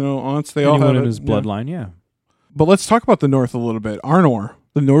 aunts, they all Anyone have in it. his Yeah. bloodline, yeah. But let's talk about the north a little bit. Arnor,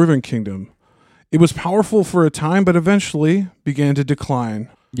 the northern kingdom. It was powerful for a time, but eventually began to decline.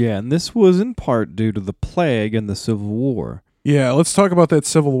 Yeah, and this was in part due to the plague and the Civil War. Yeah, let's talk about that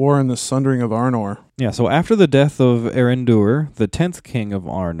civil war and the sundering of Arnor. Yeah, so after the death of Erendur, the 10th king of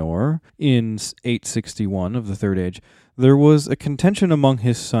Arnor, in 861 of the Third Age, there was a contention among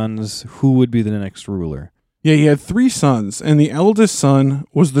his sons who would be the next ruler. Yeah, he had 3 sons, and the eldest son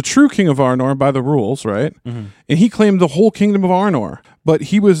was the true king of Arnor by the rules, right? Mm-hmm. And he claimed the whole kingdom of Arnor. But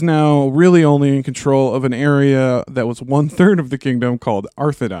he was now really only in control of an area that was 1/3 of the kingdom called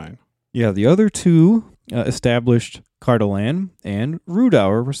Arthedain. Yeah, the other two established Cardolan and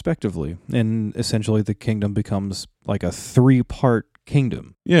Rhudaur, respectively. And essentially the kingdom becomes like a 3-part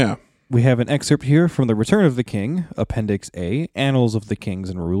kingdom. Yeah. We have an excerpt here from The Return of the King, Appendix A, Annals of the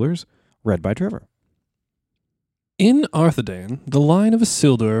Kings and Rulers, read by Trevor. In Arthedain, the line of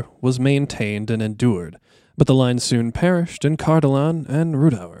Isildur was maintained and endured, but the line soon perished in Cardolan and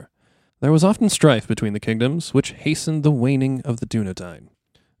Rhudaur. There was often strife between the kingdoms, which hastened the waning of the Dunedain.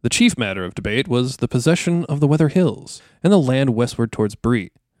 The chief matter of debate was the possession of the Weather Hills and the land westward towards Bree.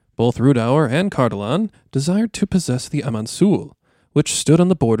 Both Rhudaur and Cardolan desired to possess the Amansul, which stood on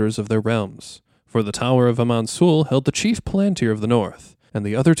the borders of their realms, for the Tower of Amansul held the chief Palantir of the north, and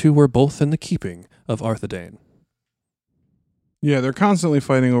the other two were both in the keeping of Arthedain. Yeah, they're constantly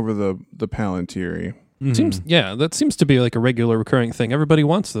fighting over the Palantir. That seems to be like a regular recurring thing. Everybody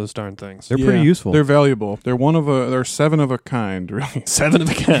wants those darn things. They're pretty useful. They're valuable. They're 7 of a kind, really. 7 of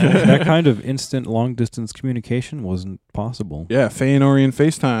a kind. That kind of instant long-distance communication wasn't possible. Yeah, Feanorian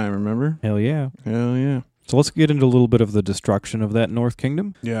FaceTime, remember? Hell yeah. Hell yeah. So let's get into a little bit of the destruction of that North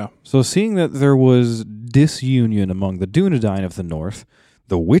Kingdom. Yeah. So seeing that there was disunion among the Dunedain of the North,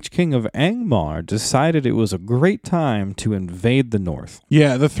 the Witch King of Angmar decided it was a great time to invade the North.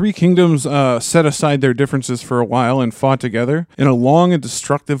 Yeah, the 3 kingdoms set aside their differences for a while and fought together in a long and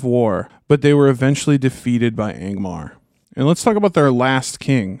destructive war, but they were eventually defeated by Angmar. And let's talk about their last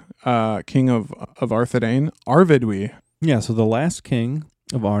king, king of Arthedain, Arvedui. Yeah, so the last king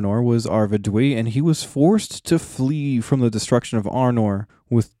of Arnor was Arvedui, and he was forced to flee from the destruction of Arnor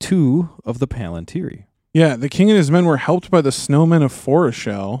with 2 of the Palantiri. Yeah, the king and his men were helped by the snowmen of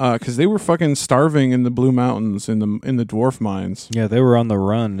Foreshell, because they were fucking starving in the Blue Mountains in the dwarf mines. Yeah, they were on the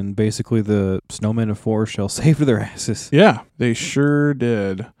run, and basically the snowmen of Foreshell saved their asses. Yeah, they sure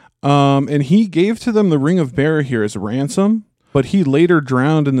did. And he gave to them the Ring of Barahir as ransom, but he later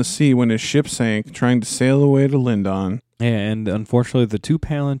drowned in the sea when his ship sank, trying to sail away to Lindon. And unfortunately, the 2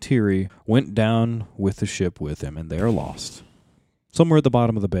 Palantiri went down with the ship with him, and they are lost. somewhere at the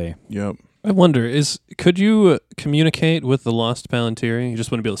bottom of the bay. Yep. I wonder, could you communicate with the lost Palantiri? You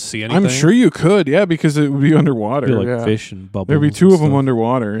just wouldn't be able to see anything? I'm sure you could, yeah, because it would be underwater. Be like yeah. fish and bubbles. There'd be two and of them stuff.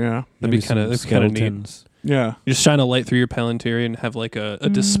 underwater, yeah. That'd be Maybe kind of some neat. skeletons. Yeah. You just shine a light through your Palantiri and have like a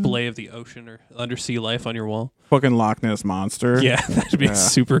display of the ocean or undersea life on your wall. Fucking Loch Ness Monster. Yeah, that'd be Yeah.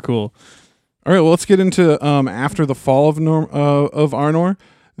 super cool. All right, well, let's get into after the fall of Arnor.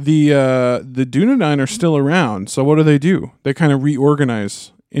 The Dunedain are still around, so what do? They kind of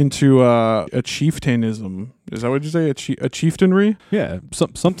reorganize into a chieftainism. Is that what you say? A chieftainry? Yeah,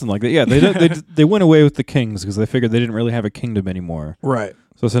 something like that. Yeah, they went away with the kings because they figured they didn't really have a kingdom anymore. Right.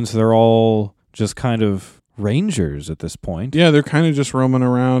 So since they're all just kind of rangers at this point, Yeah, they're kind of just roaming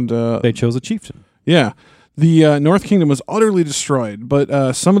around. they chose a chieftain. Yeah. The North Kingdom was utterly destroyed,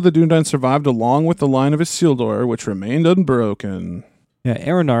 but some of the Dunedain survived along with the line of Isildur, which remained unbroken. Yeah,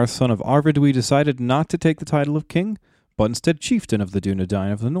 Aronarth, son of Arvidwi, decided not to take the title of king, but instead chieftain of the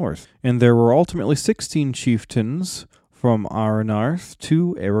Dunedain of the North. And there were ultimately 16 chieftains from Aronarth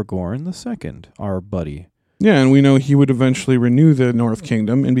to Aragorn II, our buddy. Yeah, and we know he would eventually renew the North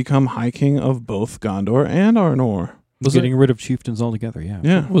Kingdom and become High King of both Gondor and Arnor. Getting rid of chieftains altogether, yeah.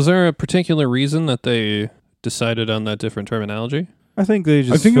 Yeah. Was there a particular reason that they decided on that different terminology? I think they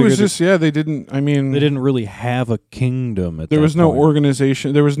just I think it was figured just, they didn't really have a kingdom at there that was no point.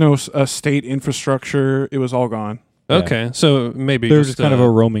 organization, there was no state infrastructure, it was all gone. Yeah. Okay, so maybe They were just kind of a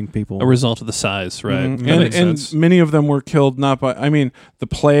roaming people. a result of the size, right? Mhm. That makes sense. And many of them were killed not by, the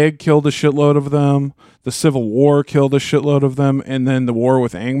plague killed a shitload of them, the Civil War killed a shitload of them, and then the war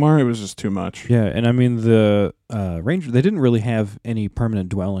with Angmar, it was just too much. Yeah, and the Ranger, they didn't really have any permanent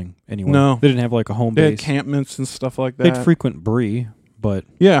dwelling anywhere. No. They didn't have like a home They had base. encampments and stuff like that. They'd frequent Bree, but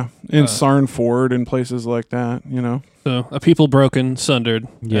Yeah, in Uh, Sarn Ford and places like that, So a people broken, sundered.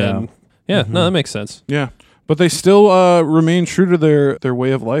 Yeah. and- yeah. Mhm. No, that makes sense. Yeah, but they still remain true to their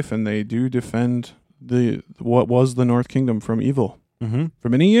way of life, and they do defend what was the North Kingdom from evil for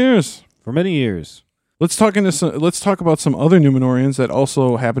many years. for many years. Let's talk about some other Numenorians that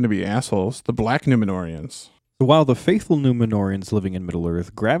also happen to be assholes. The Black Numenorians. So while the faithful Numenorians living in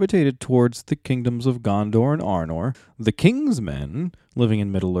Middle-earth gravitated towards the kingdoms of Gondor and Arnor, the King's men living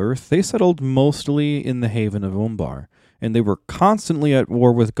in Middle-earth, they settled mostly in the haven of Umbar, and they were constantly at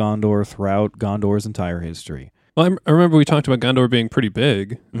war with Gondor throughout Gondor's entire history. Well, I remember we talked about Gondor being pretty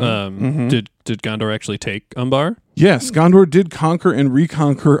big. Mhm. Did Gondor actually take Umbar? Yes, Gondor did conquer and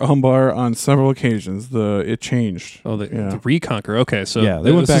reconquer Umbar on several occasions. It changed. Oh, the Yeah. reconquer. Okay, so Yeah,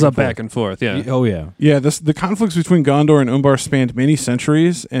 they went this back is a and forth. back and forth. Yeah. Oh, yeah. Yeah, the conflicts between Gondor and Umbar spanned many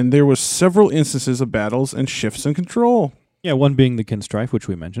centuries, and there was several instances of battles and shifts in control. Yeah, one being the Kinstrife, which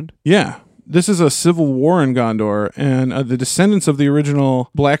we mentioned. Yeah. This is a civil war in Gondor, and the descendants of the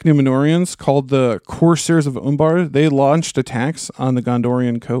original Black Numenorians, called the Corsairs of Umbar, they launched attacks on the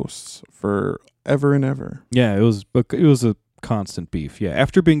Gondorian coasts for ever and ever. Yeah, it was a constant beef. Yeah,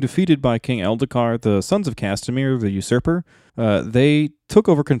 after being defeated by King Eldakar, the sons of Castamir, the usurper, they took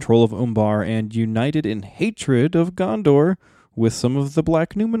over control of Umbar and united in hatred of Gondor with some of the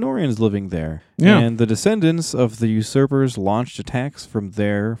Black Numenorians living there. Yeah. And the descendants of the usurpers launched attacks from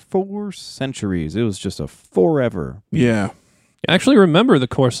there for centuries. It was just a forever. Yeah. I actually remember the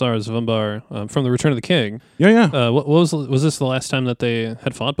Corsairs of Umbar from the Return of the King. Yeah. What was this the last time that they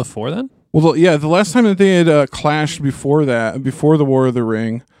had fought before then? Well, the last time that they had clashed before the War of the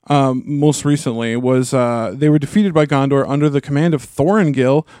Ring, most recently, was they were defeated by Gondor under the command of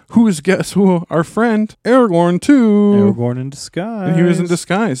Thorongil, who is, guess who, our friend, Aragorn, too. Aragorn in disguise. And he was in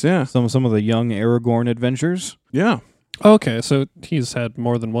disguise, yeah. Some of the young Aragorn adventures. Yeah. Okay, so he's had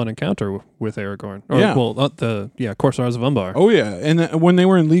more than one encounter with Aragorn. Or, Yeah. Well, Corsairs of Umbar. Oh, yeah. And when they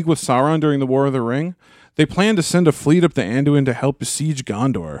were in league with Sauron during the War of the Ring, they planned to send a fleet up the Anduin to help besiege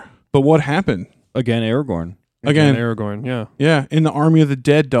Gondor. But what happened? Again, Aragorn. Again, Aragorn, yeah. yeah, in the army of the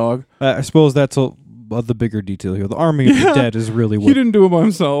dead, dog. I suppose that's the bigger detail here. The army of the dead is really He what didn't do it by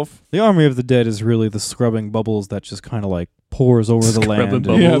himself. the army of the dead is really the scrubbing bubbles that just kind of like pours over the Scrubbing land.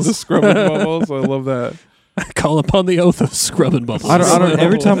 bubbles. Yeah, the scrubbing bubbles. I love that. Call upon the oath of scrubbing bubbles. I don't.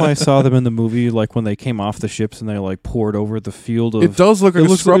 Every time I saw them in the movie, like when they came off the ships and they like poured over the field of, It does look like a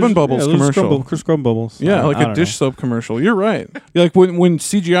looks- scrubbing bubbles yeah, commercial. Scrubbing bubbles. Yeah, I like a don't dish know. soap commercial. You're right. Yeah, like when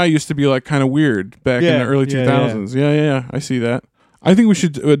CGI used to be like kind of weird back in Yeah, the early yeah, 2000s. Yeah. I see that. I think we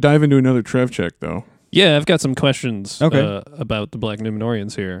should dive into another Trev check, though. Yeah, I've got some questions Okay. about the Black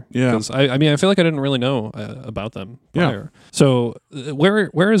Numenorians here. Yeah. 'Cause I feel like I didn't really know about them Yeah. prior. So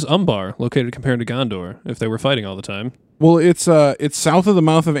where is Umbar located compared to Gondor if they were fighting all the time? Well, it's south of the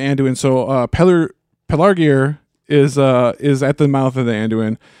mouth of Anduin, so Pelargir is at the mouth of the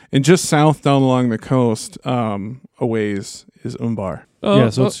Anduin, and just south down along the coast, a ways is Umbar.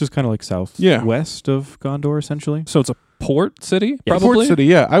 So it's just kind of like southwest of Gondor, essentially. So it's a port city, Yeah. probably? Port city,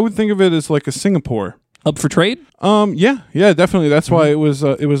 yeah. I would think of it as like a Singapore. Up for trade? Yeah, definitely. That's why it was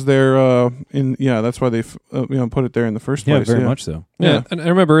there. That's why they put it there in the first Yeah, place. very much so. Yeah. And I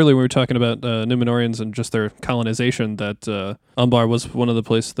remember earlier we were talking about Numenorians and just their colonization, that Umbar was one of the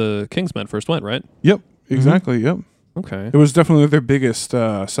places the Kingsmen first went, right? Yep, exactly. Yep. Okay. It was definitely their biggest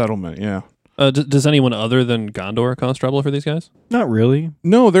settlement. Yeah. Does anyone other than Gondor cause trouble for these guys? Not really.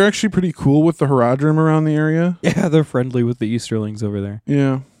 No, they're actually pretty cool with the Haradrim around the area. Yeah, they're friendly with the Easterlings over there.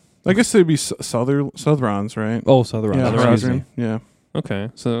 Yeah. I guess they'd be Southrons, right? Oh, Southern. Yeah, excuse me. Haradrim. Yeah. Okay.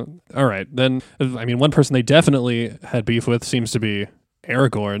 So, all right. Then, I mean, one person they definitely had beef with seems to be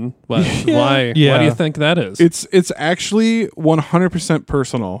Aragorn. Why do you think that is? It's actually 100%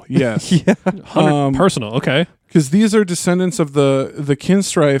 personal. Yes. Yeah. Personal. Okay. Because these are descendants of the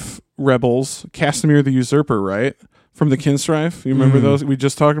Kinstrife rebels, Castamir the Usurper, right? From the Kinstrife. You remember those? We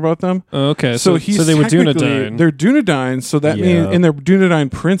just talked about them. Okay. So they were technically- Dunedain. They're Dunedain, so that means, and they're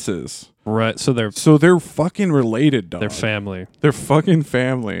Dunedain princes. Right. So they're fucking related, dog. their family. They're fucking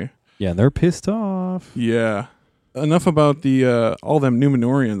family. Yeah, they're pissed off. Yeah. Enough about the all them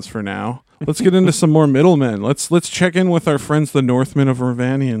Numenorians for now. Let's get into some more middlemen. Let's check in with our friends, the Northmen of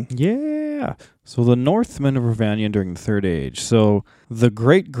Rhovanion. Yeah. So the Northmen of Rhovanion during the Third Age. So the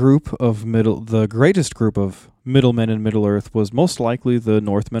greatest group of middlemen in Middle-earth was most likely the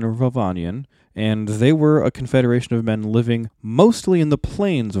Northmen of Rhovanion, and they were a confederation of men living mostly in the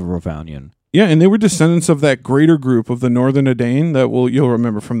plains of Rhovanion. Yeah, and they were descendants of that greater group of the Northern Edain that you'll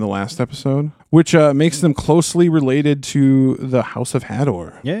remember from the last episode, which makes them closely related to the House of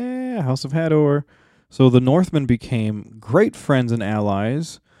Hador. Yeah, House of Hador. So the Northmen became great friends and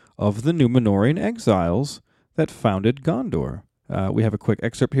allies of the Númenórean exiles that founded Gondor. We have a quick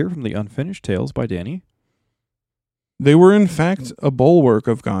excerpt here from the Unfinished Tales by Danny. They were in fact a bulwark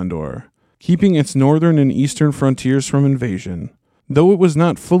of Gondor, keeping its northern and eastern frontiers from invasion, though it was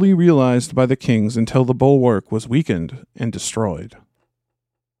not fully realized by the kings until the bulwark was weakened and destroyed.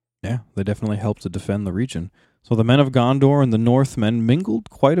 Yeah, they definitely helped to defend the region. So the men of Gondor and the Northmen mingled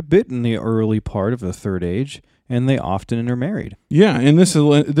quite a bit in the early part of the Third Age, and they often intermarried. Yeah, and this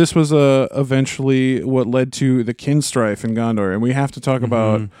was eventually what led to the Kinstrife in Gondor, and we have to talk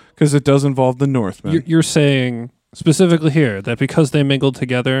about, because it does involve the Northmen. You're saying specifically here that because they mingled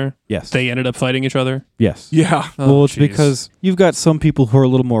together, Yes. they ended up fighting each other? Yes. Yeah. Well, it's jeez. because you've got some people who are a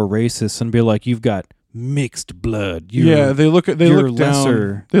little more racist and be like, you've got mixed blood. They look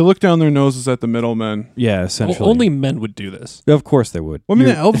lesser. down their noses at the middlemen. Yeah, essentially. Only men would do this. Of course they would. Well, I mean,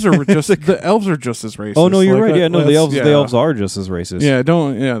 the elves are just as racist. Oh no, you're Like, right. Yeah, no, the let's- elves are just as racist. Yeah,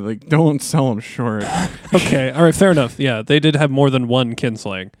 don't sell them short. Okay, all right, fair enough. Yeah, they did have more than one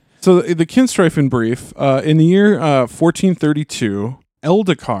kinslaying. So the Kinstrife in brief, in the year 1432,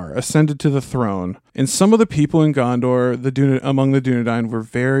 Eldacar ascended to the throne, and some of the people in Gondor, among the Dunedain, were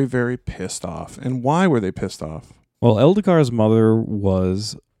very, very pissed off. And why were they pissed off? Well, Eldacar's mother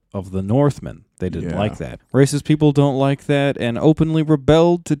was of the Northmen. They didn't Yeah. like that. Racist people don't like that and openly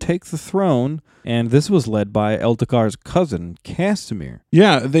rebelled to take the throne. And this was led by Eldacar's cousin, Castamir.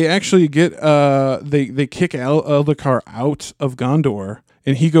 Yeah, they actually get they kick Eldacar out of Gondor,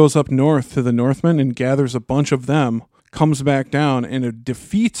 and he goes up north to the Northmen and gathers a bunch of them, comes back down and it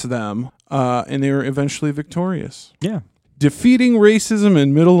defeats them, and they were eventually victorious, Yeah. defeating racism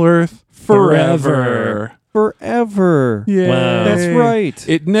in Middle-earth forever. Forever. Yeah, Wow. That's right.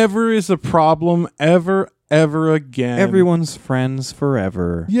 It never is a problem ever again. Everyone's friends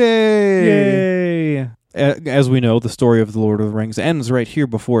forever. Yay! Yay. As we know, the story of The Lord of the Rings ends right here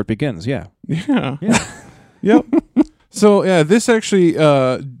before it begins. Yeah. Yeah. Yep. So yeah, this actually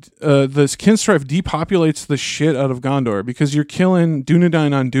this Kinstrife depopulates the shit out of Gondor because you're killing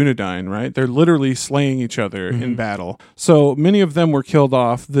Dunedain on Dunedain, right? They're literally slaying each other in battle. So many of them were killed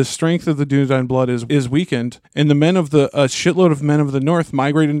off. The strength of the Dunedain blood is weakened, and the men of a shitload of men of the north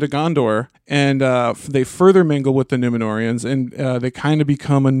migrate into Gondor, and they further mingle with the Númenóreans, and they kind of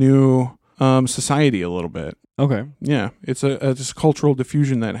become a new society a little bit. Okay. Yeah, it's a just cultural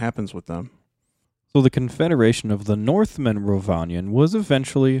diffusion that happens with them. So the confederation of the Northmen Rhovanion was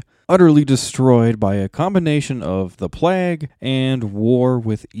eventually utterly destroyed by a combination of the plague and war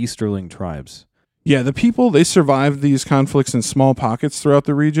with Easterling tribes. Yeah, the people, they survived these conflicts in small pockets throughout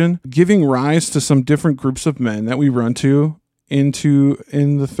the region, giving rise to some different groups of men that we run to in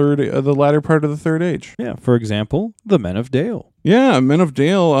the latter part of the Third Age. Yeah, for example, the Men of Dale. Yeah, Men of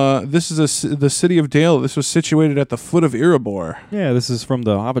Dale. This is the city of Dale. This was situated at the foot of Erebor. Yeah, this is from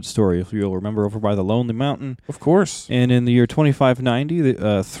the Hobbit story, if you'll remember, over by the Lonely Mountain. Of course. And in the year 2590,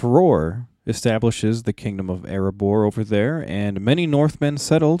 Thror establishes the kingdom of Erebor over there, and many Northmen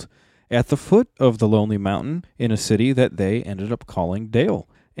settled at the foot of the Lonely Mountain in a city that they ended up calling Dale.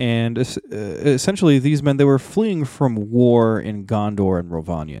 And essentially, these men, they were fleeing from war in Gondor and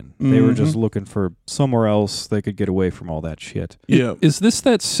Rhovanion. They were just looking for somewhere else they could get away from all that shit. Yeah. Is this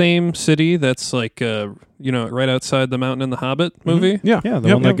that same city that's like, right outside the mountain in the Hobbit movie? Yeah. Yeah,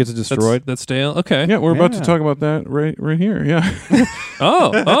 the one that gets destroyed. That's Dale? Okay. Yeah, we're about to Yeah. talk about that right here. Yeah.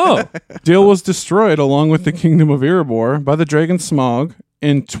 Oh. Dale was destroyed along with the kingdom of Erebor by the dragon Smaug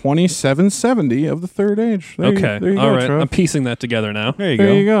in 2770 of the Third Age. There Okay. you All go, right. Trev. I'm piecing that together now. There you There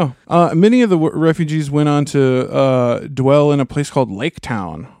go. you go. Many of the refugees went on to dwell in a place called Lake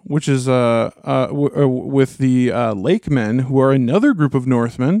Town, which is with the Lake Men, who are another group of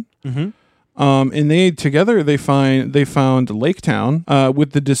Northmen. Mm-hmm. And they found Lake Town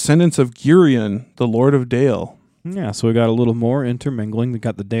with the descendants of Girion, the Lord of Dale. Yeah, so we got a little more intermingling. We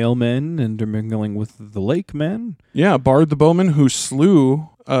got the Dale men intermingling with the Lake men. Yeah, Bard the Bowman, who slew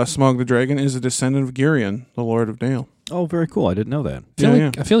Smaug the Dragon, is a descendant of Girion, the Lord of Dale. Oh, very cool. I didn't know that.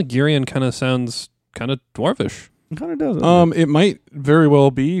 I feel like Girion kind of sounds kind of dwarvish. It kind of does. doesn't It might very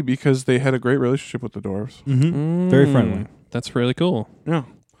well be because they had a great relationship with the dwarves. it? Mm-hmm. Very friendly. That's really cool. Yeah.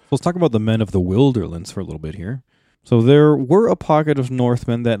 So let's talk about the men of the Wilderlands for a little bit here. So there were a pocket of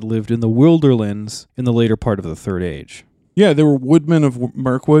Northmen that lived in the Wilderlands in the later part of the Third Age. Yeah, there were woodmen of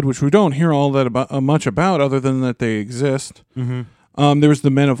Mirkwood, which we don't hear all that much about other than that they exist. Mm-hmm. There was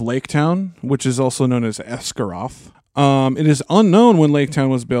the men of Lake Town, which is also known as Esgaroth. It is unknown when Lake Town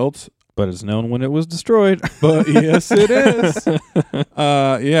was built, But it's known when it was destroyed. but yes, it is.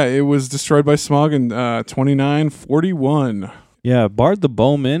 It was destroyed by Smaug in 2941. Yeah, Bard the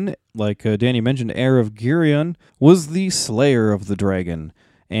Bowman, like Danny mentioned, heir of Girion, was the slayer of the dragon,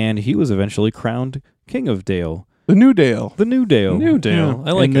 and he was eventually crowned king of Dale. The New Dale. The New Dale. New Dale.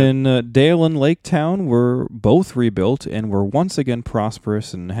 I like and it. then Dale and Lake Town were both rebuilt and were once again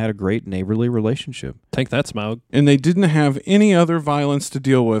prosperous and had a great neighborly relationship. Take that, Smaug. And they didn't have any other violence to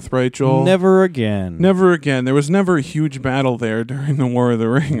deal with, right, Joel? Never again. Never again. There was never a huge battle there during the War of the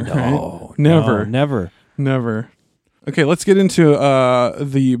Ring, right? No, Never. never. Never. Okay, let's get into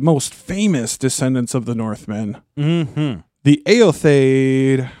the most famous descendants of the Northmen. Mm-hmm. The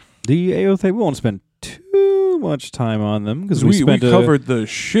Eothade. The Eothade, we won't spend too much time on them because we covered the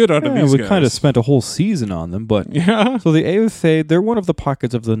shit out of these we guys. kind of spent a whole season on them, but Yeah. so the Eothade, they're one of the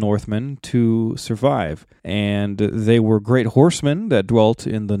pockets of the Northmen to survive, and they were great horsemen that dwelt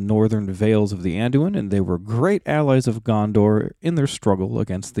in the northern vales of the Anduin, and they were great allies of Gondor in their struggle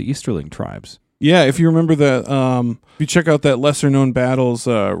against the Easterling tribes. Yeah, if you remember that, if you check out that Lesser Known Battles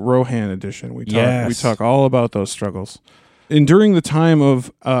Rohan edition, we talk all about those struggles. And during the time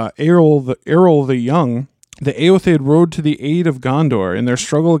of Errol the Young, the Eothade rode to the aid of Gondor in their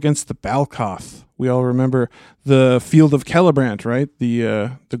struggle against the Balcoth. We all remember the Field of Celebrant, right?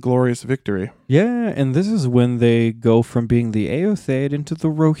 The glorious victory. Yeah, and this is when they go from being the Eothade into the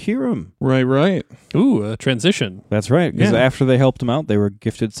Rohirrim. Right. Ooh, a transition. That's right, because Yeah. after they helped him out, they were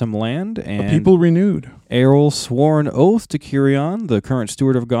gifted some land, A and people renewed. Errol swore an oath to Cirion, the current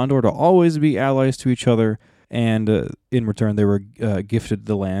steward of Gondor, to always be allies to each other, and in return they were gifted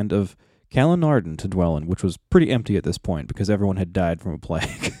the land of Calenarden to dwell in, which was pretty empty at this point because everyone had died from a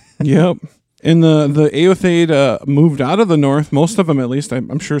plague. Yep. And the Eothade moved out of the north, most of them at least.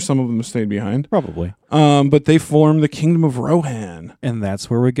 I'm sure some of them stayed behind. Probably. But they formed the Kingdom of Rohan. And that's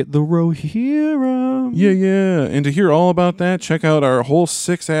where we get the Rohirrim. Yeah. And to hear all about that, check out our whole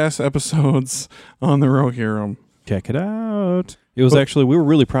 6-ass episodes on the Rohirrim. Check it out. It was actually, we were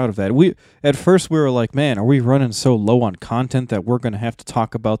really proud of that. At first we were like, man, are we running so low on content that we're going to have to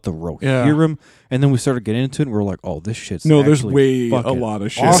talk about the Rohirrim? And then we started getting into it and we were like, oh, this shit's No, there's actually way a fucking lot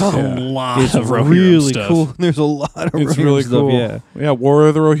of shit. awesome. A lot It's of Rohirrim really stuff. cool. There's a lot of It's Rohirrim really stuff, cool. yeah. War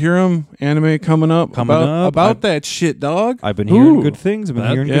of the Rohirrim anime coming up. Coming up. About that shit, dog. I've been hearing Ooh. good things. I've been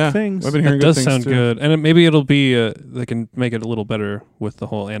That- hearing Yeah, good things. I've been That hearing does good things sound too. good. And maybe it'll be, they can make it a little better with the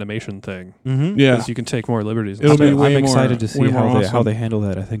whole animation thing. Mm-hmm. Yeah. Because you can take more liberties. and It'll stuff. be way I'm more- excited to see way more how awesome. they handle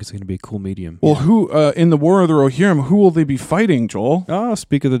that. I think it's going to be a cool medium. Well, who in the War of the Rohirrim, who will they be fighting, Joel?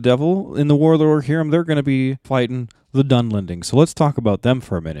 Speak of the devil, in the War of the Rohirrim, they're going to be fighting the Dunlending. So let's talk about them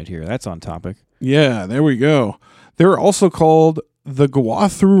for a minute here. That's on topic. Yeah, there we go. They're also called the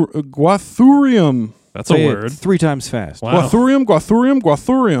Gwathurium. That's Say a it word. 3 times fast. Wow. Guathurium, Guathurium,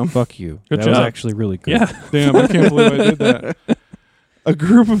 Guathurium. Fuck you. Good that was job. actually really good. Yeah. Damn, I can't believe I did that.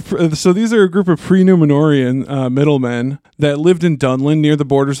 So these are a group of pre-Numenorian middlemen that lived in Dunland near the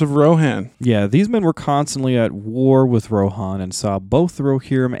borders of Rohan. Yeah, these men were constantly at war with Rohan and saw both the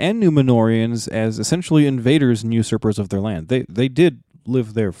Rohirrim and Numenorians as essentially invaders and usurpers of their land. They did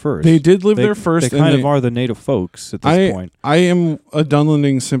live there first. They did live there first. They and kind of are the native folks at this point. I am a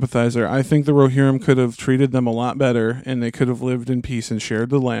Dunlanding sympathizer. I think the Rohirrim could have treated them a lot better, and they could have lived in peace and shared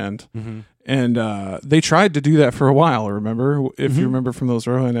the land. Mm-hmm. And they tried to do that for a while, remember? If you remember from those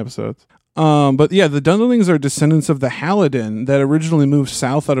Rohan episodes. But yeah, the Dunlandings are descendants of the Haladin that originally moved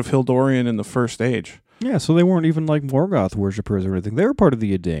south out of Hildorian in the First Age. Yeah, so they weren't even like Morgoth worshippers or anything. They were part of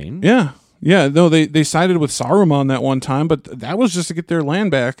the Edain. Yeah. Yeah, no, they sided with Saruman that one time, but that was just to get their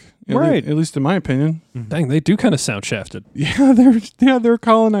land back. Right. At least in my opinion. Dang, they do kind of sound shafted. Yeah, they're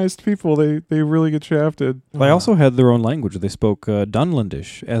colonized people. They really get shafted. They also had their own language. They spoke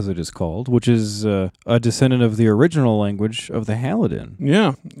Dunlandish, as it is called, which is a descendant of the original language of the Haladin.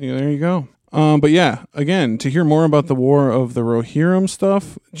 Yeah, there you go. But yeah, again, to hear more about the War of the Rohirrim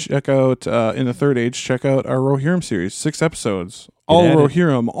stuff, check out in the Third Age. Check out our Rohirrim series, 6 episodes, all at it.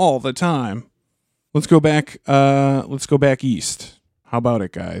 Rohirrim, all the time. Let's go back. Let's go back east. How about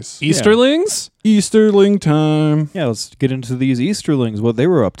it, guys? Easterlings? Easterling time. Yeah, let's get into these Easterlings, what they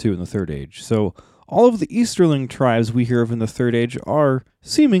were up to in the Third Age. So all of the Easterling tribes we hear of in the Third Age are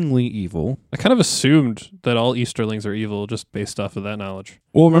seemingly evil. I kind of assumed that all Easterlings are evil just based off of that knowledge.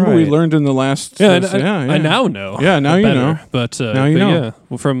 Well, remember we Right. learned in the last. Yeah, yeah. I now know. Yeah, now you better. know. But Now you but know. yeah,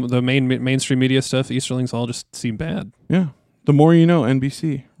 well, from the mainstream media stuff, Easterlings all just seem bad. Yeah. The more you know,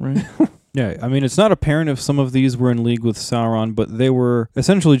 NBC, right? Yeah, I mean, it's not apparent if some of these were in league with Sauron, but they were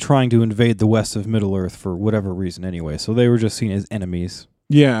essentially trying to invade the west of Middle-earth for whatever reason anyway, so they were just seen as enemies.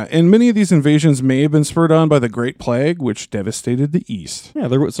 Yeah, and many of these invasions may have been spurred on by the Great Plague, which devastated the East. Yeah,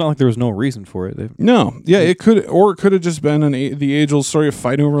 it's not like there was no reason for it. No, yeah, it could have just been the age-old story of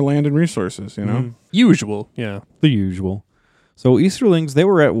fighting over land and resources, you know? Mhm. Usual, yeah. The usual. So Easterlings, they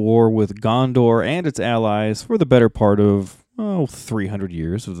were at war with Gondor and its allies for the better part of, 300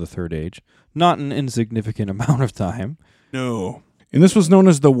 years of the Third Age. Not an insignificant amount of time. No. And this was known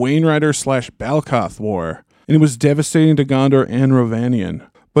as the Wainrider/Balcoth War, and it was devastating to Gondor and Rovanion.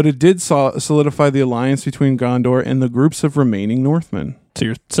 But it did solidify the alliance between Gondor and the groups of remaining Northmen. So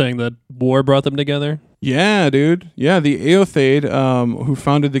you're saying that war brought them together? Yeah, dude. Yeah, the Eothade, who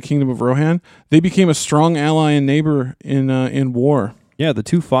founded the Kingdom of Rohan, they became a strong ally and neighbor in war. Yeah, the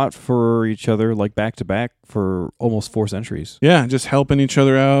two fought for each other like back to back for almost 4 centuries. Yeah, just helping each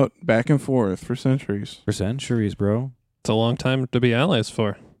other out back and forth for centuries. For centuries, bro. It's a long time to be allies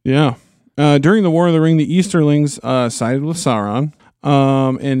for. Yeah. During the War of the Ring, the Easterlings sided with Sauron,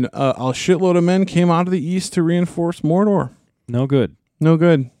 and a shitload of men came out of the east to reinforce Mordor. No good. No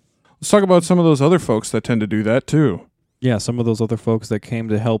good. Let's talk about some of those other folks that tend to do that, too. Yeah, some of those other folks that came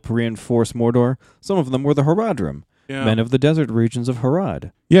to help reinforce Mordor, some of them were the Haradrim, men of the desert regions of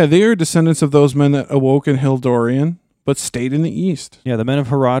Harad. Yeah, they are descendants of those men that awoke in Hildorian, but stayed in the east. Yeah, the men of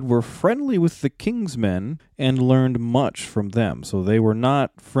Harad were friendly with the king's men and learned much from them. So they were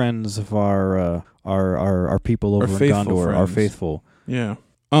not friends of our people over in faithful Gondor, our friends. faithful. Yeah.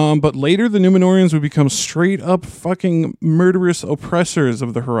 But later, the Numenorians would become straight-up fucking murderous oppressors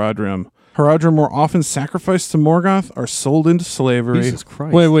of the Haradrim. Haradrim were often sacrificed to Morgoth or sold into slavery. Jesus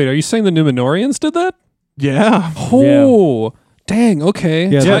Christ. Wait, are you saying the Numenorians did that? Yeah. Oh, dang, okay.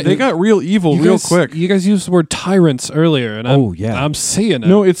 Yeah, Yeah, they got real evil You real guys- quick. You guys used the word tyrants earlier, and I'm seeing it.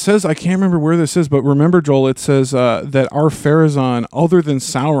 No, it says, I can't remember where this is, but remember, Joel, it says that Ar-Pharazôn, other than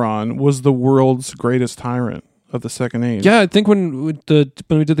Sauron, was the world's greatest tyrant of the Second Age. Yeah, I think when we did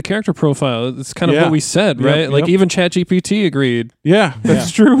the character profile, it's kind of Yeah. what we said, Yep, right? Like yep. even ChatGPT agreed. Yeah,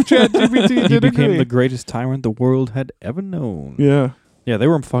 that's true. ChatGPT he did became agree. the greatest tyrant the world had ever known. Yeah. Yeah, they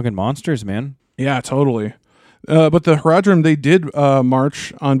were fucking monsters, man. Yeah, totally. But the Haradrim, they did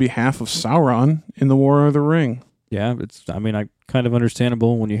march on behalf of Sauron in the War of the Ring. Yeah, kind of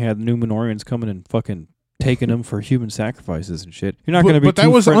understandable when you had Numenorians coming and fucking taking them for human sacrifices and shit. You're not going to be But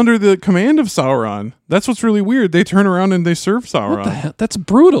that was under the command of Sauron. That's what's really weird. They turn around and they serve Sauron. What the hell? That's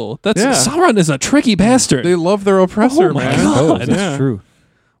brutal. Yeah. Sauron is a tricky bastard. They love their oppressor, Oh my man. God. That's Yeah. true.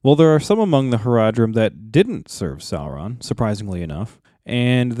 Well, there are some among the Haradrim that didn't serve Sauron, surprisingly enough,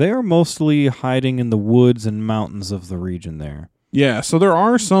 and they are mostly hiding in the woods and mountains of the region there. Yeah, so there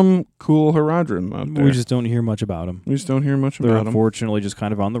are some cool Haradrim out there. We just don't hear much about them. We just don't hear much They're about them. unfortunately just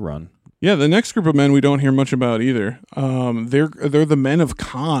kind of on the run. Yeah, the next group of men we don't hear much about either. They're the men of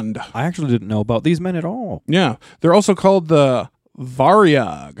Khand. I actually didn't know about these men at all. Yeah, they're also called the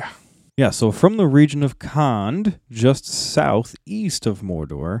Variag. Yeah, so from the region of Khand, just southeast of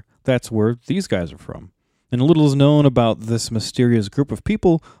Mordor, that's where these guys are from. And little is known about this mysterious group of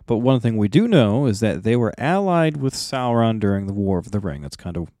people, but one thing we do know is that they were allied with Sauron during the War of the Ring. That's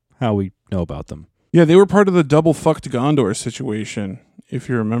kind of how we know about them. Yeah, they were part of the double fucked Gondor situation, if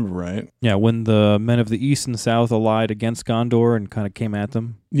you remember right. Yeah, when the men of the East and South allied against Gondor and kind of came at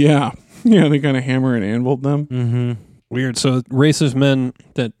them. Yeah. Yeah, they kind of hammer and anviled them. Mm-hmm. Weird. So race of men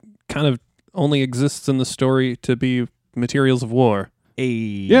that kind of only exists in the story to be materials of war.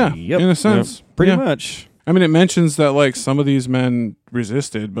 Yeah, Yep. in a sense. Pretty Yeah. much. I mean, it mentions that, like, some of these men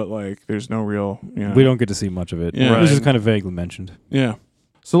resisted, but, like, there's no real, We don't get to see much of it. Yeah. It was Right. just kind of vaguely mentioned. Yeah.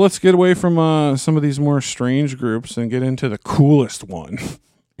 So let's get away from some of these more strange groups and get into the coolest one.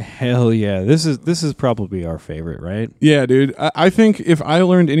 Hell yeah. This is probably our favorite, right? Yeah, dude. I think if I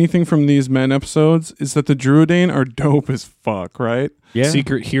learned anything from these men episodes, is that the Druidane are dope as fuck, right? Yeah.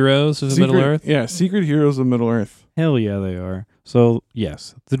 Secret heroes of the Middle Earth. Yeah, secret heroes of Middle Earth. Hell yeah, they are. So,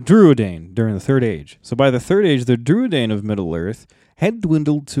 yes, the Druidane during the Third Age. So by the Third Age, the Druidane of Middle-earth had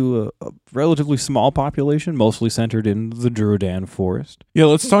dwindled to a relatively small population, mostly centered in the Druidan forest. Yeah,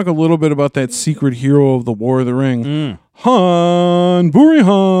 let's talk a little bit about that secret hero of the War of the Ring. Mm. Han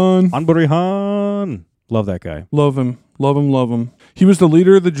Burihan. Anburihan. Love that guy. Love him. Love him, love him. He was the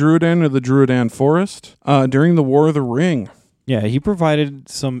leader of the Druidan forest during the War of the Ring. Yeah, he provided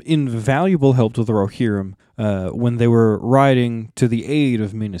some invaluable help to the Rohirrim when they were riding to the aid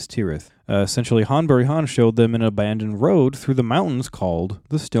of Minas Tirith. Essentially, Han showed them an abandoned road through the mountains called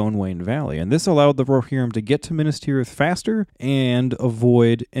the Stonewain Valley, and this allowed the Rohirrim to get to Minas Tirith faster and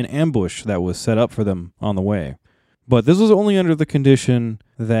avoid an ambush that was set up for them on the way. But this was only under the condition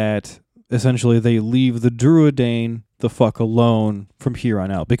that essentially they leave the Druidane the fuck alone from here on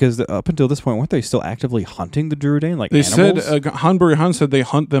out, because up until this point, weren't they still actively hunting the Druidane like They animals? said, Han Burihan said they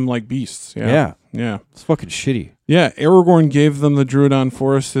hunt them like beasts. Yeah. Yeah. It's fucking shitty. Yeah, Aragorn gave them the Druidan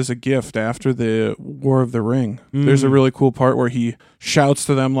forest as a gift after the War of the Ring. There's a really cool part where he shouts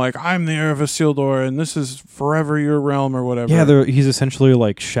to them like, I'm the heir of Isildur, and this is forever your realm, or whatever. Yeah, he's essentially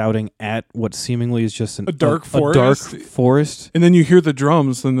like shouting at what seemingly is just A dark a dark forest. forest. And then you hear the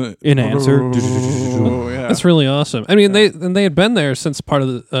drums and the In answer. Oh, yeah. That's really awesome. I mean, they had been there since part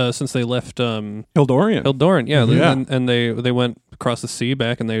of the since they left Hildorian. Eldorn. Yeah, Yeah. And they went across the sea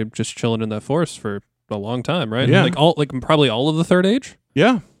back, and they just chilling in that forest for a long time, right? Yeah. Probably all of the Third Age.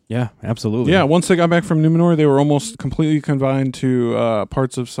 Yeah. Yeah, absolutely. Yeah, once they got back from Numenor, they were almost completely confined to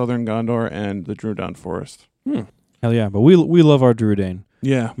parts of southern Gondor and the Druidan forest. Hell yeah. But we love our Druidane.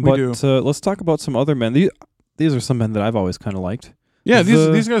 Yeah, we But do. let's talk about some other men. These are some men that I've always kind of liked. Yeah,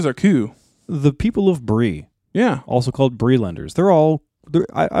 the- these guys are cool. The people of Bree, Yeah. also called Breelenders.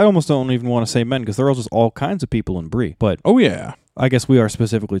 I almost don't even want to say men because they're all just all kinds of people in Bree. But Oh, yeah. I guess we are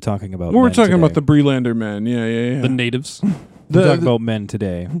specifically talking about We're men talking about today. the Breelander men. Yeah. The natives. We're talking about men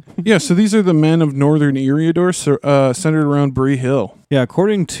today. Yeah, so these are the men of northern Eriador, centered around Bree Hill. Yeah,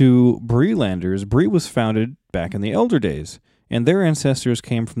 according to Breelanders, Bree was founded back in the Elder Days, and their ancestors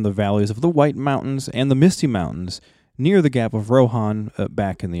came from the valleys of the White Mountains and the Misty Mountains near the Gap of Rohan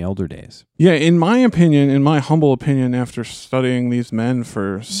back in the Elder Days. Yeah, in my humble opinion, after studying these men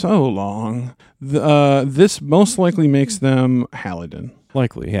for so long, this most likely makes them Halidin.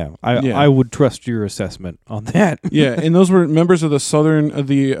 Likely, yeah. Yeah. I would trust your assessment on that. Yeah, and those were members of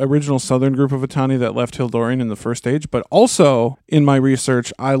the original southern group of Atani that left Hildorian in the First Age. But also, in my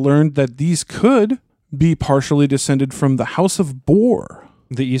research, I learned that these could be partially descended from the House of Bor.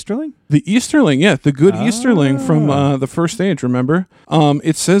 The Easterling? The Easterling, yeah, the good Easterling from the First Age, remember?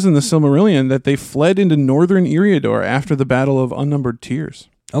 It says in the Silmarillion that they fled into northern Eriador after the Battle of Unnumbered Tears.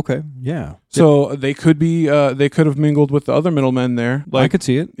 Okay, yeah. So they could have mingled with the other middlemen there. I could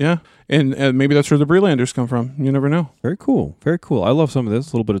see it. Yeah, and maybe that's where the Breelanders come from. You never know. Very cool. Very cool. I love some of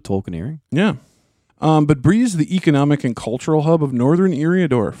this. A little bit of Tolkieneering. Yeah. But Bree is the economic and cultural hub of northern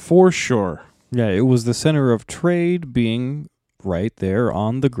Eriador, for sure. Yeah, it was the center of trade, being right there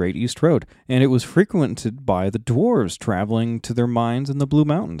on the Great East Road. And it was frequented by the dwarves traveling to their mines in the Blue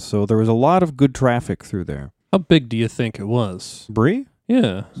Mountains. So there was a lot of good traffic through there. How big do you think it was? Bree?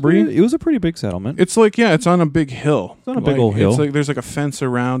 Yeah. Bree? It was a pretty big settlement. It's like, yeah, it's on a big hill. It's on a big old hill. It's like there's like a fence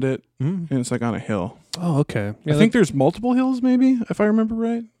around it, Mhm. and it's like on a hill. Oh, okay. Yeah, I think there's multiple hills, maybe, if I remember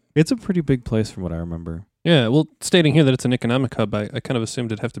right. It's a pretty big place from what I remember. Yeah, well, stating here that it's an economic hub, I kind of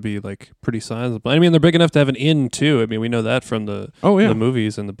assumed it'd have to be like pretty sizable. I mean, they're big enough to have an inn too. I mean, we know that from the Oh, yeah. the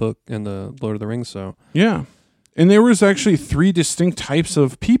movies and the book and the Lord of the Rings. So Yeah. And there was actually 3 distinct types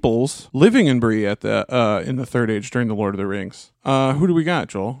of peoples living in Bree at the in the Third Age during the Lord of the Rings. Who do we got,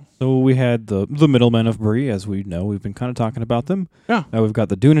 Joel? So we had the middlemen of Bree, as we know. We've been kind of talking about them. Yeah. Now we've got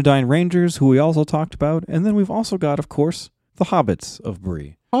the Dunedain Rangers, who we also talked about. And then we've also got, of course, the Hobbits of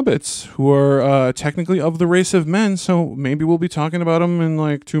Bree. Hobbits, who are technically of the race of men, so maybe we'll be talking about them in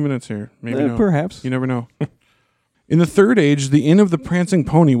like 2 minutes here. Maybe not. Perhaps. You never know. In the Third Age, the Inn of the Prancing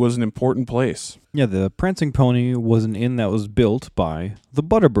Pony was an important place. Yeah, the Prancing Pony was an inn that was built by the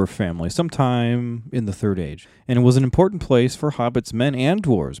Butterbur family sometime in the Third Age. And it was an important place for hobbits, men, and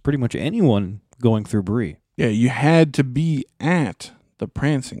dwarves, pretty much anyone going through Bree. Yeah, you had to be at the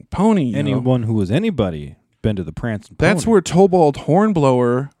Prancing Pony. you know. Anyone who was anybody been to the Prancing Pony. That's where Tobald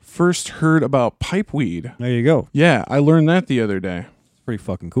Hornblower first heard about pipeweed. There you go. Yeah, I learned that the other day. Pretty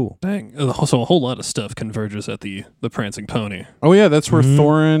fucking cool. Dang. So a whole lot of stuff converges at the Prancing Pony. Oh yeah, that's where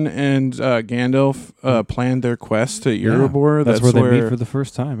Thorin and Gandalf planned their quest to Erebor. That's where they meet for the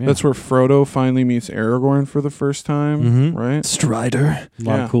first time. Yeah. That's where Frodo finally meets Aragorn for the first time, right? Strider. a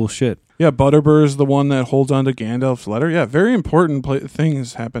lot yeah. of cool shit. Yeah, Butterbur is the one that holds on to Gandalf's letter. Yeah, very important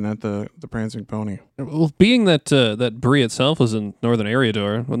things happen at the Prancing Pony. Well, being that that Bree itself was in Northern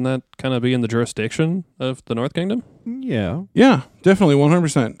Eriador, wouldn't that kind of be in the jurisdiction of the North Kingdom? Yeah. Yeah, definitely,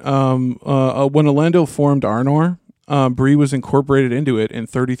 100%. When Elendil formed Arnor, Bree was incorporated into it in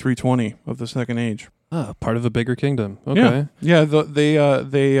 3320 of the Second Age. Ah, part of a bigger kingdom. Okay. Yeah. They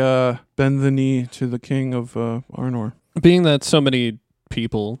bend the knee to the king of Arnor. Being that so many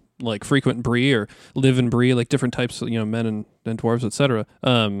people like frequent Bree or live in Bree, like different types of men and dwarves, etc.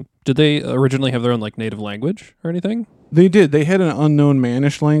 Did they originally have their own like native language or anything? They did. They had an unknown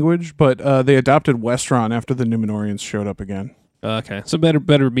Mannish language, but they adopted Westron after the Numenorians showed up again. Okay, so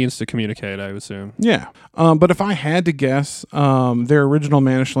better means to communicate, I would assume. Yeah, but if I had to guess, their original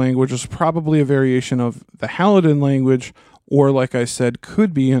Mannish language was probably a variation of the Halidin language, or like I said,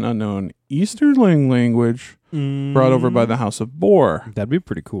 could be an unknown Easterling language brought over by the House of Bor. That'd be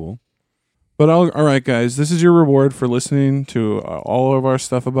pretty cool. But all right, guys, this is your reward for listening to all of our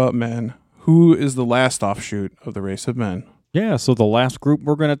stuff about men. Who is the last offshoot of the race of men? Yeah, so the last group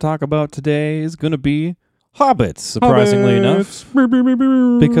we're going to talk about today is going to be hobbits, surprisingly enough.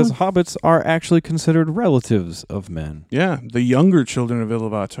 Because hobbits are actually considered relatives of men. Yeah, the younger children of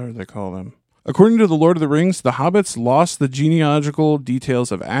Iluvatar, they call them. According to the Lord of the Rings, the hobbits lost the genealogical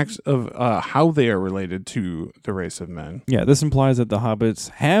details of how they are related to the race of men. Yeah, this implies that the hobbits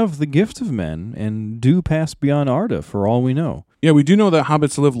have the gift of men and do pass beyond Arda, for all we know. Yeah, we do know that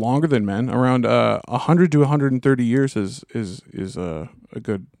hobbits live longer than men. Around 100 to 130 years is a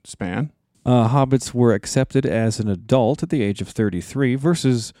good span. Hobbits were accepted as an adult at the age of 33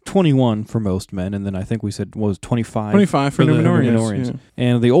 versus 21 for most men, and then I think we said was 25. 25 for the Numenorians. Yeah.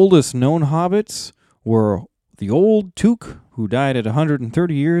 And the oldest known hobbits were the old Took, who died at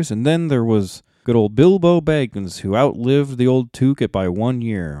 130 years, and then there was good old Bilbo Baggins, who outlived the old Took by 1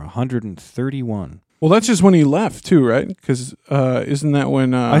 year, 131. Well, that's just when he left, too, right? Because isn't that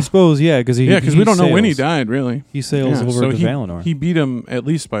when... I suppose, yeah, because he because we don't know when he died, really. He sails over to Valinor. He beat him at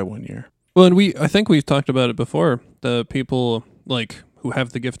least by 1 year. Well, and I think we've talked about it before. The people who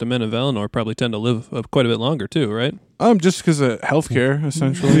have the gift of men of Valinor probably tend to live quite a bit longer too, right? Just because of healthcare,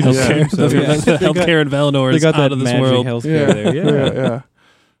 essentially. Healthcare. Healthcare in Valinor is out of this world. Healthcare there. Yeah.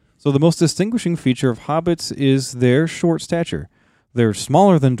 So the most distinguishing feature of hobbits is their short stature. They're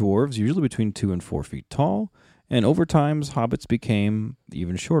smaller than dwarves, usually between 2 and 4 feet tall, and over time, hobbits became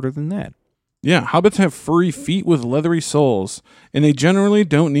even shorter than that. Yeah, hobbits have furry feet with leathery soles, and they generally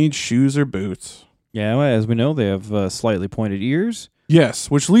don't need shoes or boots. Yeah, well, as we know, they have slightly pointed ears.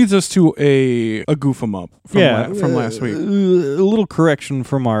 Yes, which leads us to a goof 'em up from last week. A little correction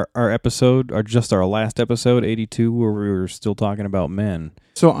from our episode, our last episode, 82, where we were still talking about men.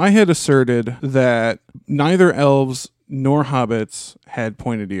 So I had asserted that neither elves nor hobbits had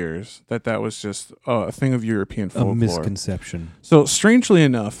pointed ears, that was just a thing of European folklore. A misconception. So strangely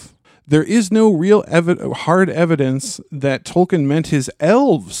enough, there is no real hard evidence that Tolkien meant his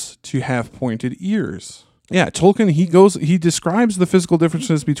elves to have pointed ears. Yeah, Tolkien, he describes the physical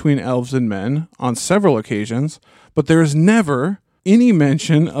differences between elves and men on several occasions, but there is never any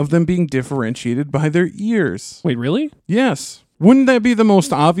mention of them being differentiated by their ears. Wait, really? Yes. Wouldn't that be the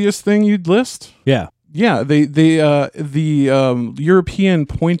most obvious thing you'd list? Yeah. Yeah, the European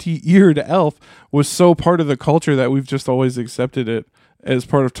pointy-eared elf was so part of the culture that we've just always accepted it as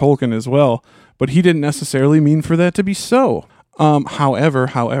part of Tolkien as well, but he didn't necessarily mean for that to be so. However,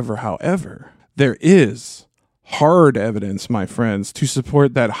 there is hard evidence, my friends, to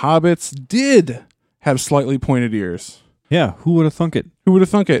support that hobbits did have slightly pointed ears. Yeah, who would have thunk it? Who would have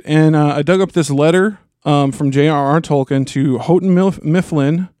thunk it? And I dug up this letter from J.R.R. Tolkien to Houghton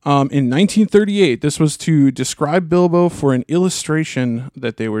Mifflin in 1938. This was to describe Bilbo for an illustration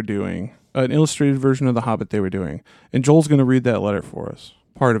that they were doing, an illustrated version of The Hobbit they were doing. And Joel's going to read that letter for us,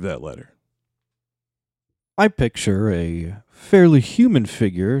 part of that letter. I picture a fairly human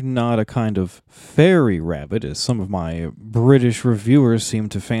figure, not a kind of fairy rabbit, as some of my British reviewers seem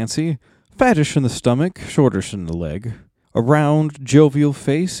to fancy. Fattish in the stomach, shortish in the leg. A round, jovial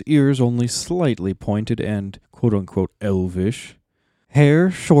face, ears only slightly pointed and quote-unquote elvish.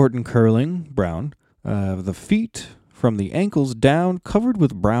 Hair short and curling, brown. The feet, from the ankles down, covered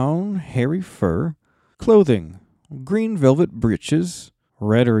with brown, hairy fur. Clothing, green velvet breeches,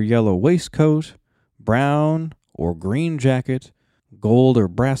 red or yellow waistcoat, brown or green jacket, gold or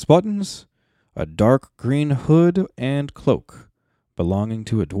brass buttons, a dark green hood and cloak, belonging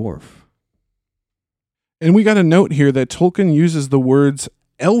to a dwarf. And we got a note here that Tolkien uses the words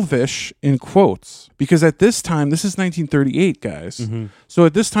elvish in quotes, because at this time, this is 1938, guys. Mm-hmm. So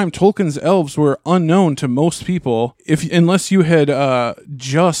at this time, Tolkien's elves were unknown to most people, unless you had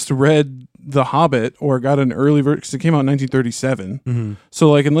just read The Hobbit or got an early version, because it came out in 1937. Mm-hmm. So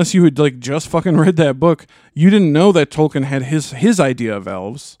like, unless you had just fucking read that book, you didn't know that Tolkien had his idea of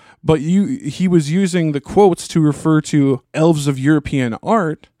elves. But he was using the quotes to refer to elves of European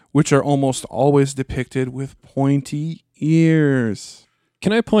art, which are almost always depicted with pointy ears.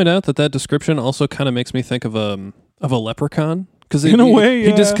 Can I point out that description also kind of makes me think of a leprechaun? Because in a way,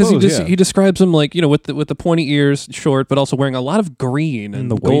 yeah. He describes him like, with the pointy ears, short, but also wearing a lot of green and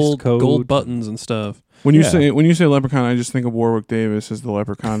the gold buttons and stuff. When you say leprechaun, I just think of Warwick Davis as the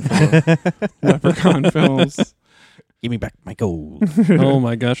leprechaun from Leprechaun films. Give me back my gold. Oh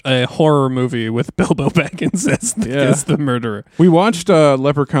my gosh. A horror movie with Bilbo Baggins as the murderer. We watched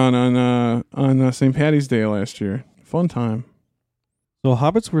Leprechaun on St. Paddy's Day last year. Fun time. So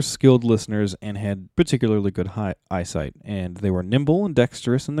hobbits were skilled listeners and had particularly good eyesight, and they were nimble and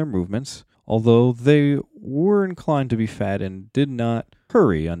dexterous in their movements, although they were inclined to be fat and did not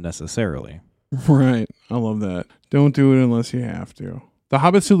hurry unnecessarily. Right. I love that. Don't do it unless you have to. The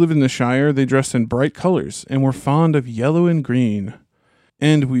hobbits who lived in the Shire, they dressed in bright colors and were fond of yellow and green.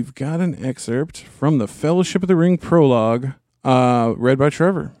 And we've got an excerpt from the Fellowship of the Ring prologue, read by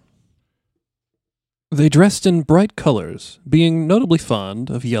Trevor. They dressed in bright colors, being notably fond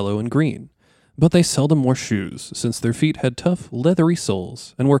of yellow and green. But they seldom wore shoes, since their feet had tough, leathery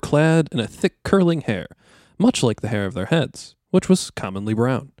soles, and were clad in a thick curling hair, much like the hair of their heads, which was commonly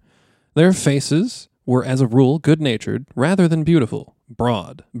brown. Their faces were as a rule good-natured, rather than beautiful,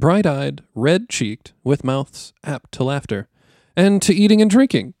 broad, bright-eyed, red-cheeked, with mouths apt to laughter, and to eating and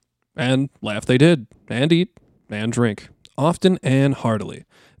drinking. And laugh they did, and eat, and drink, often and heartily,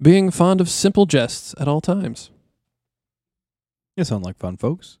 being fond of simple jests at all times. You sound like fun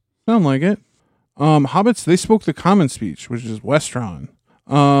folks. Sound like it. Hobbits, they spoke the common speech, which is Westron.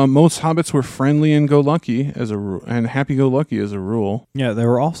 Most hobbits were friendly and and happy-go-lucky as a rule. Yeah, they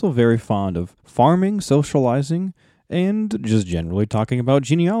were also very fond of farming, socializing, and just generally talking about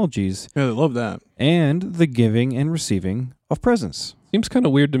genealogies. Yeah, they love that. And the giving and receiving of presents. Seems kind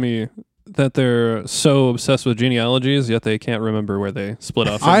of weird to me that they're so obsessed with genealogies, yet they can't remember where they split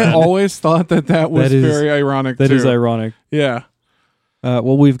off from. I always thought that was very ironic, That too. is ironic. Yeah.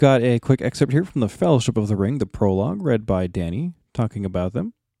 Well, we've got a quick excerpt here from the Fellowship of the Ring, the prologue, read by Danny, talking about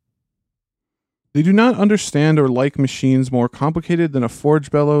them. They do not understand or like machines more complicated than a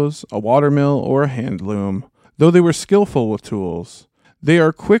forge bellows, a watermill, or a hand loom, though they were skillful with tools. They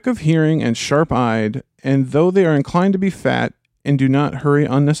are quick of hearing and sharp-eyed, and though they are inclined to be fat and do not hurry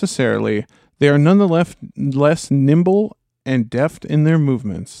unnecessarily, they are nonetheless less nimble and deft in their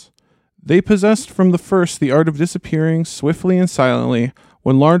movements. They possessed from the first the art of disappearing swiftly and silently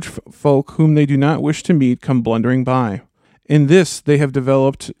when large folk whom they do not wish to meet come blundering by. In this they have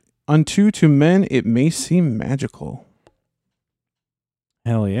developed unto to men it may seem magical.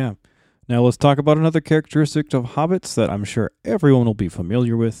 Hell yeah. Now let's talk about another characteristic of hobbits that I'm sure everyone will be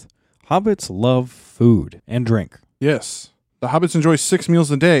familiar with. Hobbits love food and drink. Yes. The hobbits enjoy 6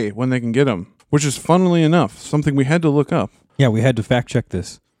 meals a day when they can get them, which is funnily enough something we had to look up. Yeah, we had to fact check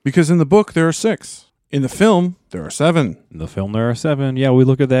this. Because in the book there are 6. In the film, there are 7. In the film, there are 7. Yeah, we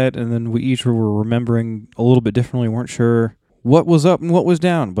look at that, and then we each were remembering a little bit differently. Weren't sure what was up and what was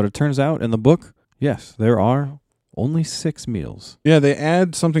down. But it turns out in the book, yes, there are only 6 meals. Yeah, they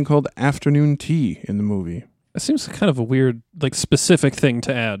add something called afternoon tea in the movie. That seems kind of a weird, specific thing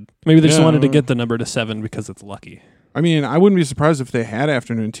to add. Maybe they just wanted to get the number to 7 because it's lucky. I mean, I wouldn't be surprised if they had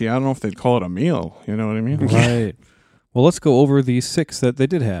afternoon tea. I don't know if they'd call it a meal. You know what I mean? Right. Well, let's go over the 6 that they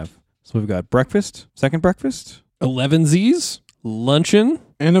did have. So we've got breakfast, second breakfast, 11sies, luncheon,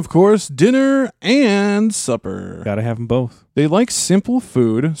 And of course, dinner and supper. Gotta have them both. They like simple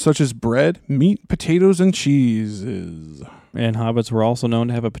food such as bread, meat, potatoes, and cheeses. And hobbits were also known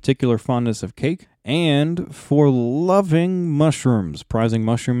to have a particular fondness of cake and for loving mushrooms, prizing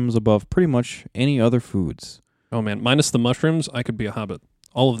mushrooms above pretty much any other foods. Oh, man. Minus the mushrooms, I could be a hobbit.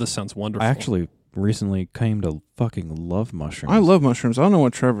 All of this sounds wonderful. I actually recently came to fucking love mushrooms. I love mushrooms. I don't know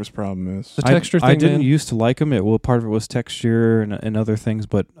what Trevor's problem is. The texture thing, I didn't man. used to like them. Part of it was texture and other things,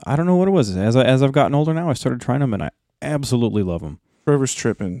 but I don't know what it was. As I've gotten older now, I started trying them, and I absolutely love them. Trevor's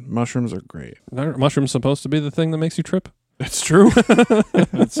tripping. Mushrooms are great. Aren't mushrooms supposed to be the thing that makes you trip? That's true.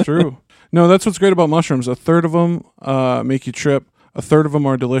 That's true. No, that's what's great about mushrooms. A third of them make you trip. A third of them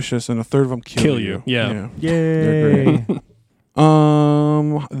are delicious, and a third of them kill you. Yeah. Yay!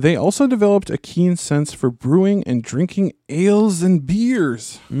 They also developed a keen sense for brewing and drinking ales and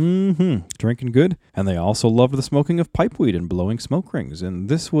beers. Mm-hmm. Drinking good. And they also loved the smoking of pipeweed and blowing smoke rings. And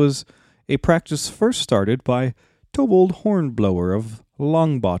this was a practice first started by Tobold Hornblower of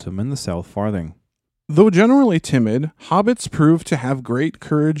Longbottom in the South Farthing. Though generally timid, hobbits proved to have great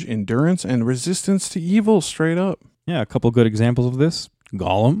courage, endurance, and resistance to evil straight up. Yeah, a couple good examples of this.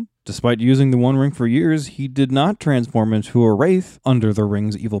 Gollum. Despite using the One Ring for years, he did not transform into a wraith under the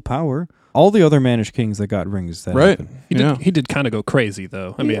ring's evil power. All the other Manish kings that got rings that Right. happened. He did kind of go crazy,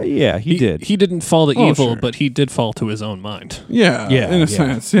 though. I mean, yeah, he did. He didn't fall to Oh, evil, sure. but he did fall to his own mind. Yeah, in a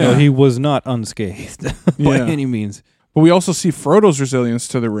sense. Yeah. No, he was not unscathed by Yeah. any means. But we also see Frodo's resilience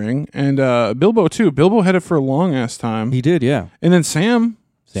to the ring, and Bilbo too. Bilbo had it for a long ass time, He did, yeah. and then Sam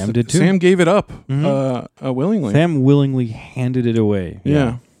Sam did too. Sam gave it up Mhm. willingly. Sam willingly handed it away.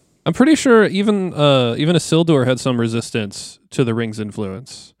 yeah. I'm pretty sure even Isildur had some resistance to the ring's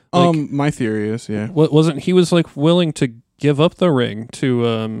influence. Like, My theory is, yeah. wasn't he was like willing to give up the ring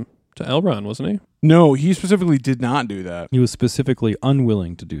to Elrond, wasn't he? No, he specifically did not do that. He was specifically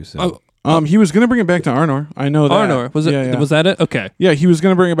unwilling to do so. He was going to bring it back to Arnor. I know that. Arnor, was it? Yeah, yeah. Was that it? Okay. Yeah, he was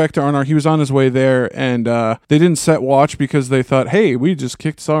going to bring it back to Arnor. He was on his way there, and they didn't set watch because they thought, hey, we just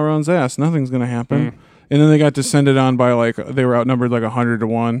kicked Sauron's ass. Nothing's going to happen. And then they got descended on by, they were outnubbered 100 to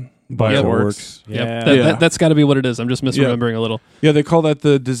 1 by Yep. orcs. Yeah. Yep. That's got to be what it is. I'm just misremembering a little. Yeah, they call that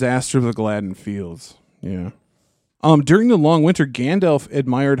the disaster of the Gladden Fields. Yeah. During the long winter, Gandalf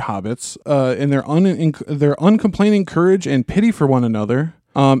admired hobbits in their uncomplaining courage and pity for one another.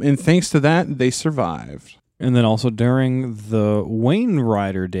 And thanks to that, they survived. And then also during the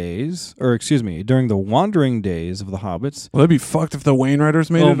Wainrider days, during the wandering days of the hobbits. Well, that'd be fucked if the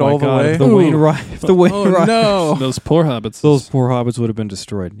Wainriders made it all the way. If the Wainriders, Oh, no. Those poor hobbits. those poor hobbits would have been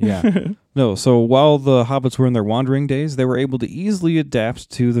destroyed. Yeah. No, so while the hobbits were in their wandering days, they were able to easily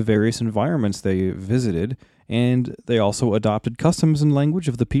adapt to the various environments they visited, and they also adopted customs and language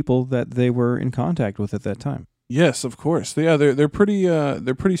of the people that they were in contact with at that time. Yes, of course. Yeah, they're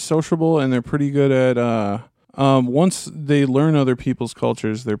pretty sociable, and they're pretty good at once they learn other people's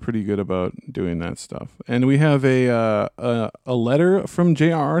cultures, they're pretty good about doing that stuff. And we have a letter from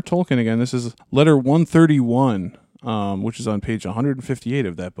J.R.R. Tolkien again. This is letter 131, which is on page 158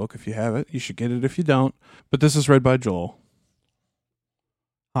 of that book. If you have it, you should get it. If you don't, but this is read by Joel.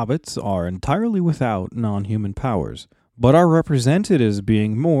 Hobbits are entirely without non-human powers, but are represented as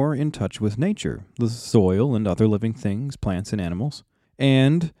being more in touch with nature, the soil and other living things, plants and animals,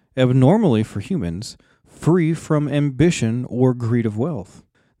 and, abnormally for humans, free from ambition or greed of wealth.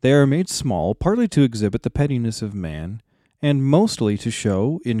 They are made small partly to exhibit the pettiness of man, and mostly to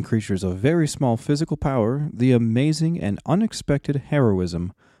show, in creatures of very small physical power, the amazing and unexpected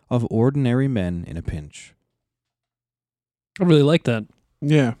heroism of ordinary men in a pinch. I really like that.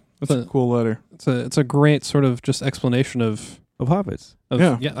 Yeah, that's a cool letter. It's a great sort of just explanation of hobbits.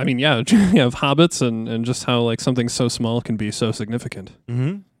 Yeah. I mean, yeah, of hobbits and just how something so small can be so significant.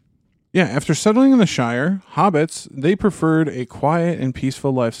 Mm-hmm. Yeah, after settling in the Shire, hobbits, they preferred a quiet and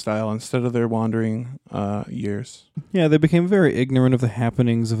peaceful lifestyle instead of their wandering years. Yeah, they became very ignorant of the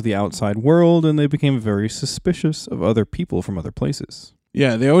happenings of the outside world, and they became very suspicious of other people from other places.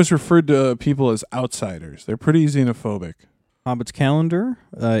 Yeah, they always referred to people as outsiders. They're pretty xenophobic. Hobbit's calendar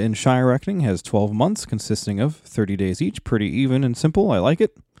in Shire reckoning has 12 months, consisting of 30 days each. Pretty even and simple. I like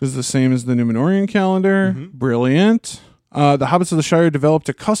it. This is the same as the Númenórean calendar. Mhm. Brilliant. The hobbits of the Shire developed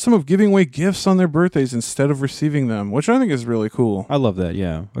a custom of giving away gifts on their birthdays instead of receiving them, which I think is really cool. I love that,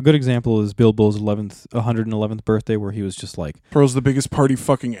 yeah. A good example is Bilbo's 111th birthday, where he was just like... Throws the biggest party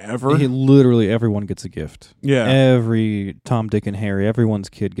fucking ever. Literally everyone gets a gift. Yeah. Every Tom, Dick, and Harry, everyone's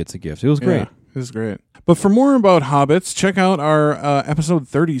kid gets a gift. It was great. Yeah, it was great. But for more about hobbits, check out our episode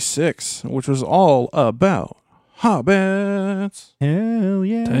 36, which was all about hobbits. Hell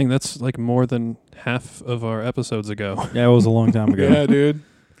yeah. Dang, that's more than half of our episodes ago. Yeah, it was a long time ago. Yeah, dude.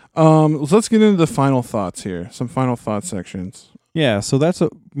 Let's get into the final thoughts here. Some final thought sections. Yeah, so that's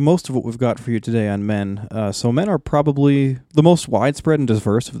most of what we've got for you today on men. So men are probably the most widespread and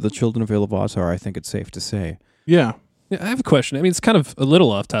diverse of the children of Iluvatar, I think it's safe to say. Yeah. Yeah, I have a question. I mean, it's kind of a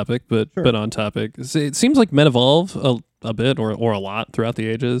little off topic, but on topic. It seems like men evolve a bit or a lot throughout the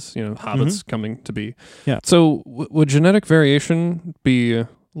ages. You know, hobbits coming to be. Yeah. So would genetic variation be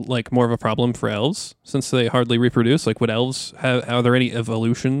like more of a problem for elves since they hardly reproduce? Like, would elves are there any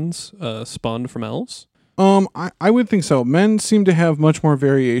evolutions spawned from elves? I would think so. Men seem to have much more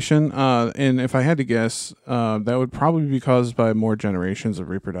variation, and if I had to guess, that would probably be caused by more generations of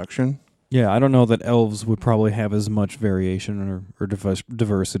reproduction. Yeah, I don't know that elves would probably have as much variation or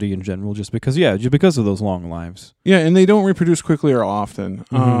diversity in general, just because of those long lives. Yeah, and they don't reproduce quickly or often.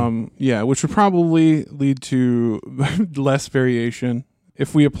 Yeah, which would probably lead to less variation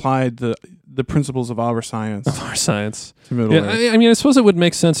if we applied the principles of our science. To Middle Earth. I mean, I suppose it would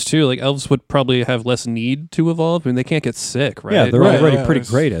make sense too. Like elves would probably have less need to evolve. I mean, they can't get sick, right? Yeah, they're Right, already yeah, pretty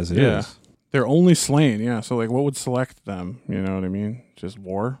it's- great as it is. yeah. They're only slain, yeah. So, like, what would select them? You know what I mean? Just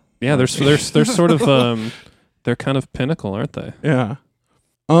war? Yeah, they're sort of they're kind of pinnacle, aren't they? Yeah.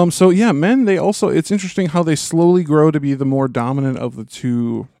 So, yeah, men, it's interesting how they slowly grow to be the more dominant of the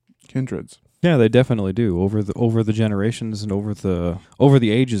two kindreds. Yeah, they definitely do over the generations and over the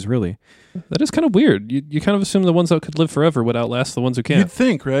ages, really. That is kind of weird. You kind of assume the ones that could live forever would outlast the ones who can't. You'd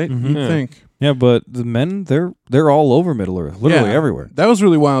think, right? You'd Yeah. think. Yeah, but the men, they're all over Middle Earth, literally Yeah. everywhere. That was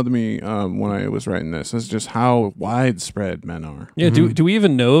really wild to me when I was writing this. It's just how widespread men are. Yeah. Do we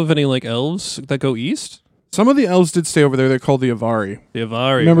even know of any like elves that go east? Some of the elves did stay over there. They're called the Avari. The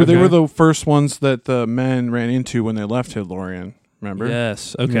Avari. Remember, they okay. were the first ones that the men ran into when they left Hidlorian. Remember?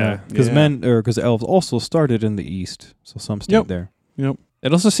 Yes. Okay. Because Yeah. because elves also started in the east, so some stayed Yep. there. Yep.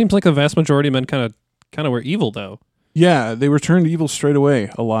 It also seems like the vast majority of men kind of were evil though. Yeah, they returned evil straight away,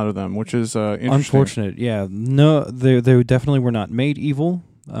 a lot of them, which is interesting. Unfortunate, yeah. No, they definitely were not made evil,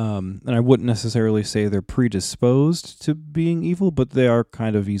 and I wouldn't necessarily say they're predisposed to being evil, but they are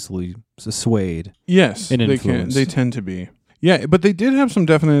kind of easily swayed. Yes, in they can. influence. They tend to be. Yeah, but they did have some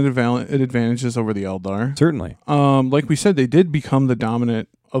definite advantages over the Eldar. Certainly. Like we said, they did become the dominant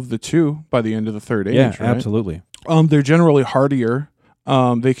of the two by the end of the Third Age. Yeah, right? absolutely. They're generally hardier.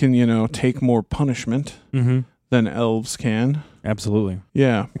 They can, take more punishment Mm-hmm. than elves can. Absolutely.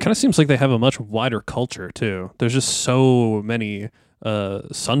 Yeah. It kind of seems like they have a much wider culture too. There's just so many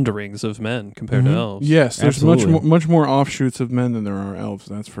sunderings of men compared to elves. Yes, there's Absolutely. much more offshoots of men than there are elves.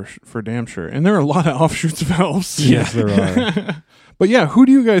 That's for damn sure. And there are a lot of offshoots of elves. Yes, there are. But yeah, who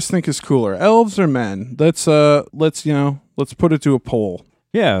do you guys think is cooler, elves or men? Let's put it to a poll.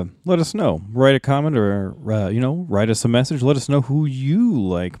 Yeah, let us know. Write a comment or, write us a message. Let us know who you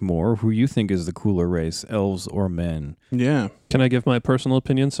like more, who you think is the cooler race, elves or men. Yeah, Can I give my personal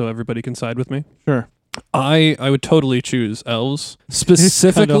opinion so everybody can side with me? sure. I would totally choose elves It's kind of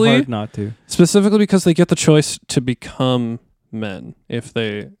specifically hard not to. because they get the choice to become men if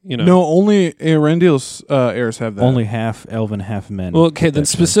they, No, only Earendil's heirs have that. Only half elven, half men. Well, okay, then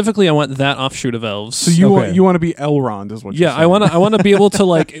That's right. specifically I want that offshoot of elves. So you Okay. want to be Elrond, is what you're yeah, saying. I want to be able to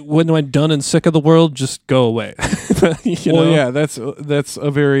like when I'm done and sick of the world, just go away. You Well, know? yeah, that's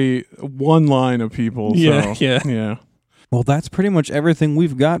a very one line of people. Yeah, so, yeah. yeah. Well, that's pretty much everything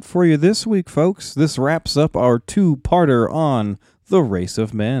we've got for you this week, folks. This wraps up our two-parter on the race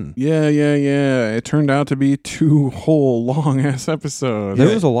of men. Yeah. It turned out to be 2 whole long-ass episodes. There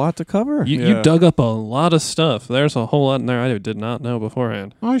was a lot to cover. You Yeah. dug up a lot of stuff. There's a whole lot in there I did not know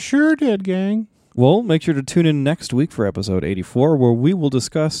beforehand. I sure did, gang. Well, make sure to tune in next week for episode 84, where we will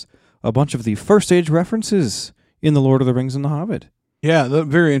discuss a bunch of the First Age references in The Lord of the Rings and The Hobbit. Yeah,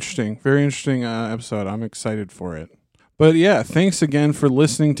 very interesting. Very interesting episode. I'm excited for it. But yeah, thanks again for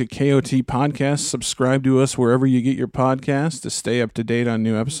listening to KOT Podcast. Subscribe to us wherever you get your podcasts to stay up to date on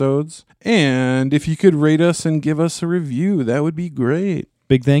new episodes. And if you could rate us and give us a review, that would be great.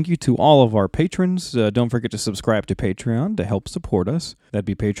 Big thank you to all of our patrons. Don't forget to subscribe to Patreon to help support us. That'd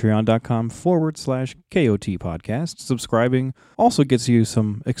be patreon.com/KOT podcast. Subscribing also gets you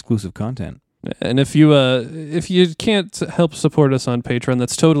some exclusive content. And if you can't help support us on Patreon,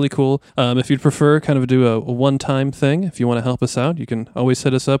 that's totally cool. If you'd prefer kind of do a one-time thing, if you want to help us out, you can always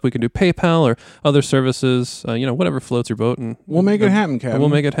hit us up. We can do PayPal or other services, whatever floats your boat. And We'll make it happen, Kevin. We'll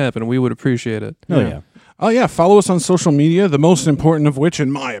make it happen. We would appreciate it. Oh, Yeah. yeah. Oh, yeah. Follow us on social media, the most important of which,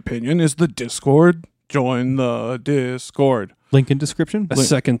 in my opinion, is the Discord. Join the Discord. Link in description. I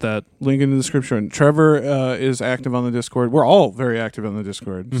second that. Link in the description. Trevor is active on the Discord. We're all very active on the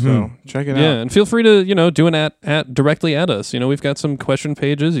Discord, so check it out. Yeah, and feel free to do an at directly at us. We've got some question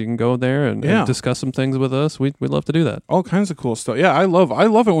pages. You can go there and discuss some things with us. We'd love to do that. All kinds of cool stuff. Yeah, I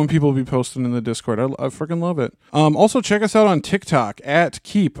love it when people be posting in the Discord. I freaking love it. Also check us out on TikTok at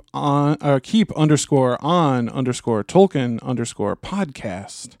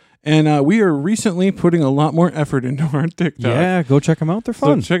keep_on_Tolkien_podcast. And we are recently putting a lot more effort into our TikTok. Yeah, go check them out. They're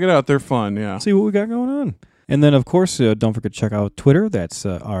fun. So check it out. They're fun, yeah. See what we got going on. And then, of course, don't forget to check out Twitter. That's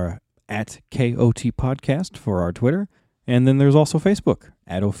our at KOT Podcast for our Twitter. And then there's also Facebook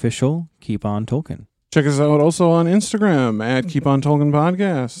at official Keep On Tolkien. Check us out also on Instagram at Keep On Tolkien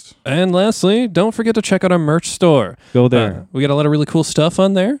Podcast. And lastly, don't forget to check out our merch store. Go there. We got a lot of really cool stuff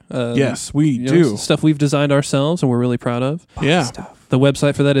on there. Yes, we do. Stuff we've designed ourselves and we're really proud of. Yeah. Stuff. The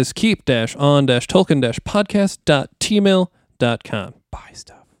website for that is keep-on-tolkien-podcast.tmail.com. Buy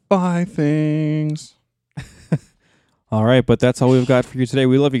stuff. Buy things. All right, but that's all we've got for you today.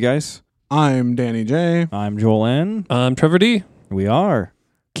 We love you guys. I'm Danny J. I'm Joel N. I'm Trevor D. We are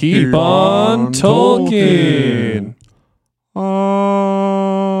Keep on Tolkien.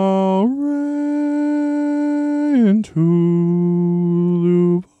 Into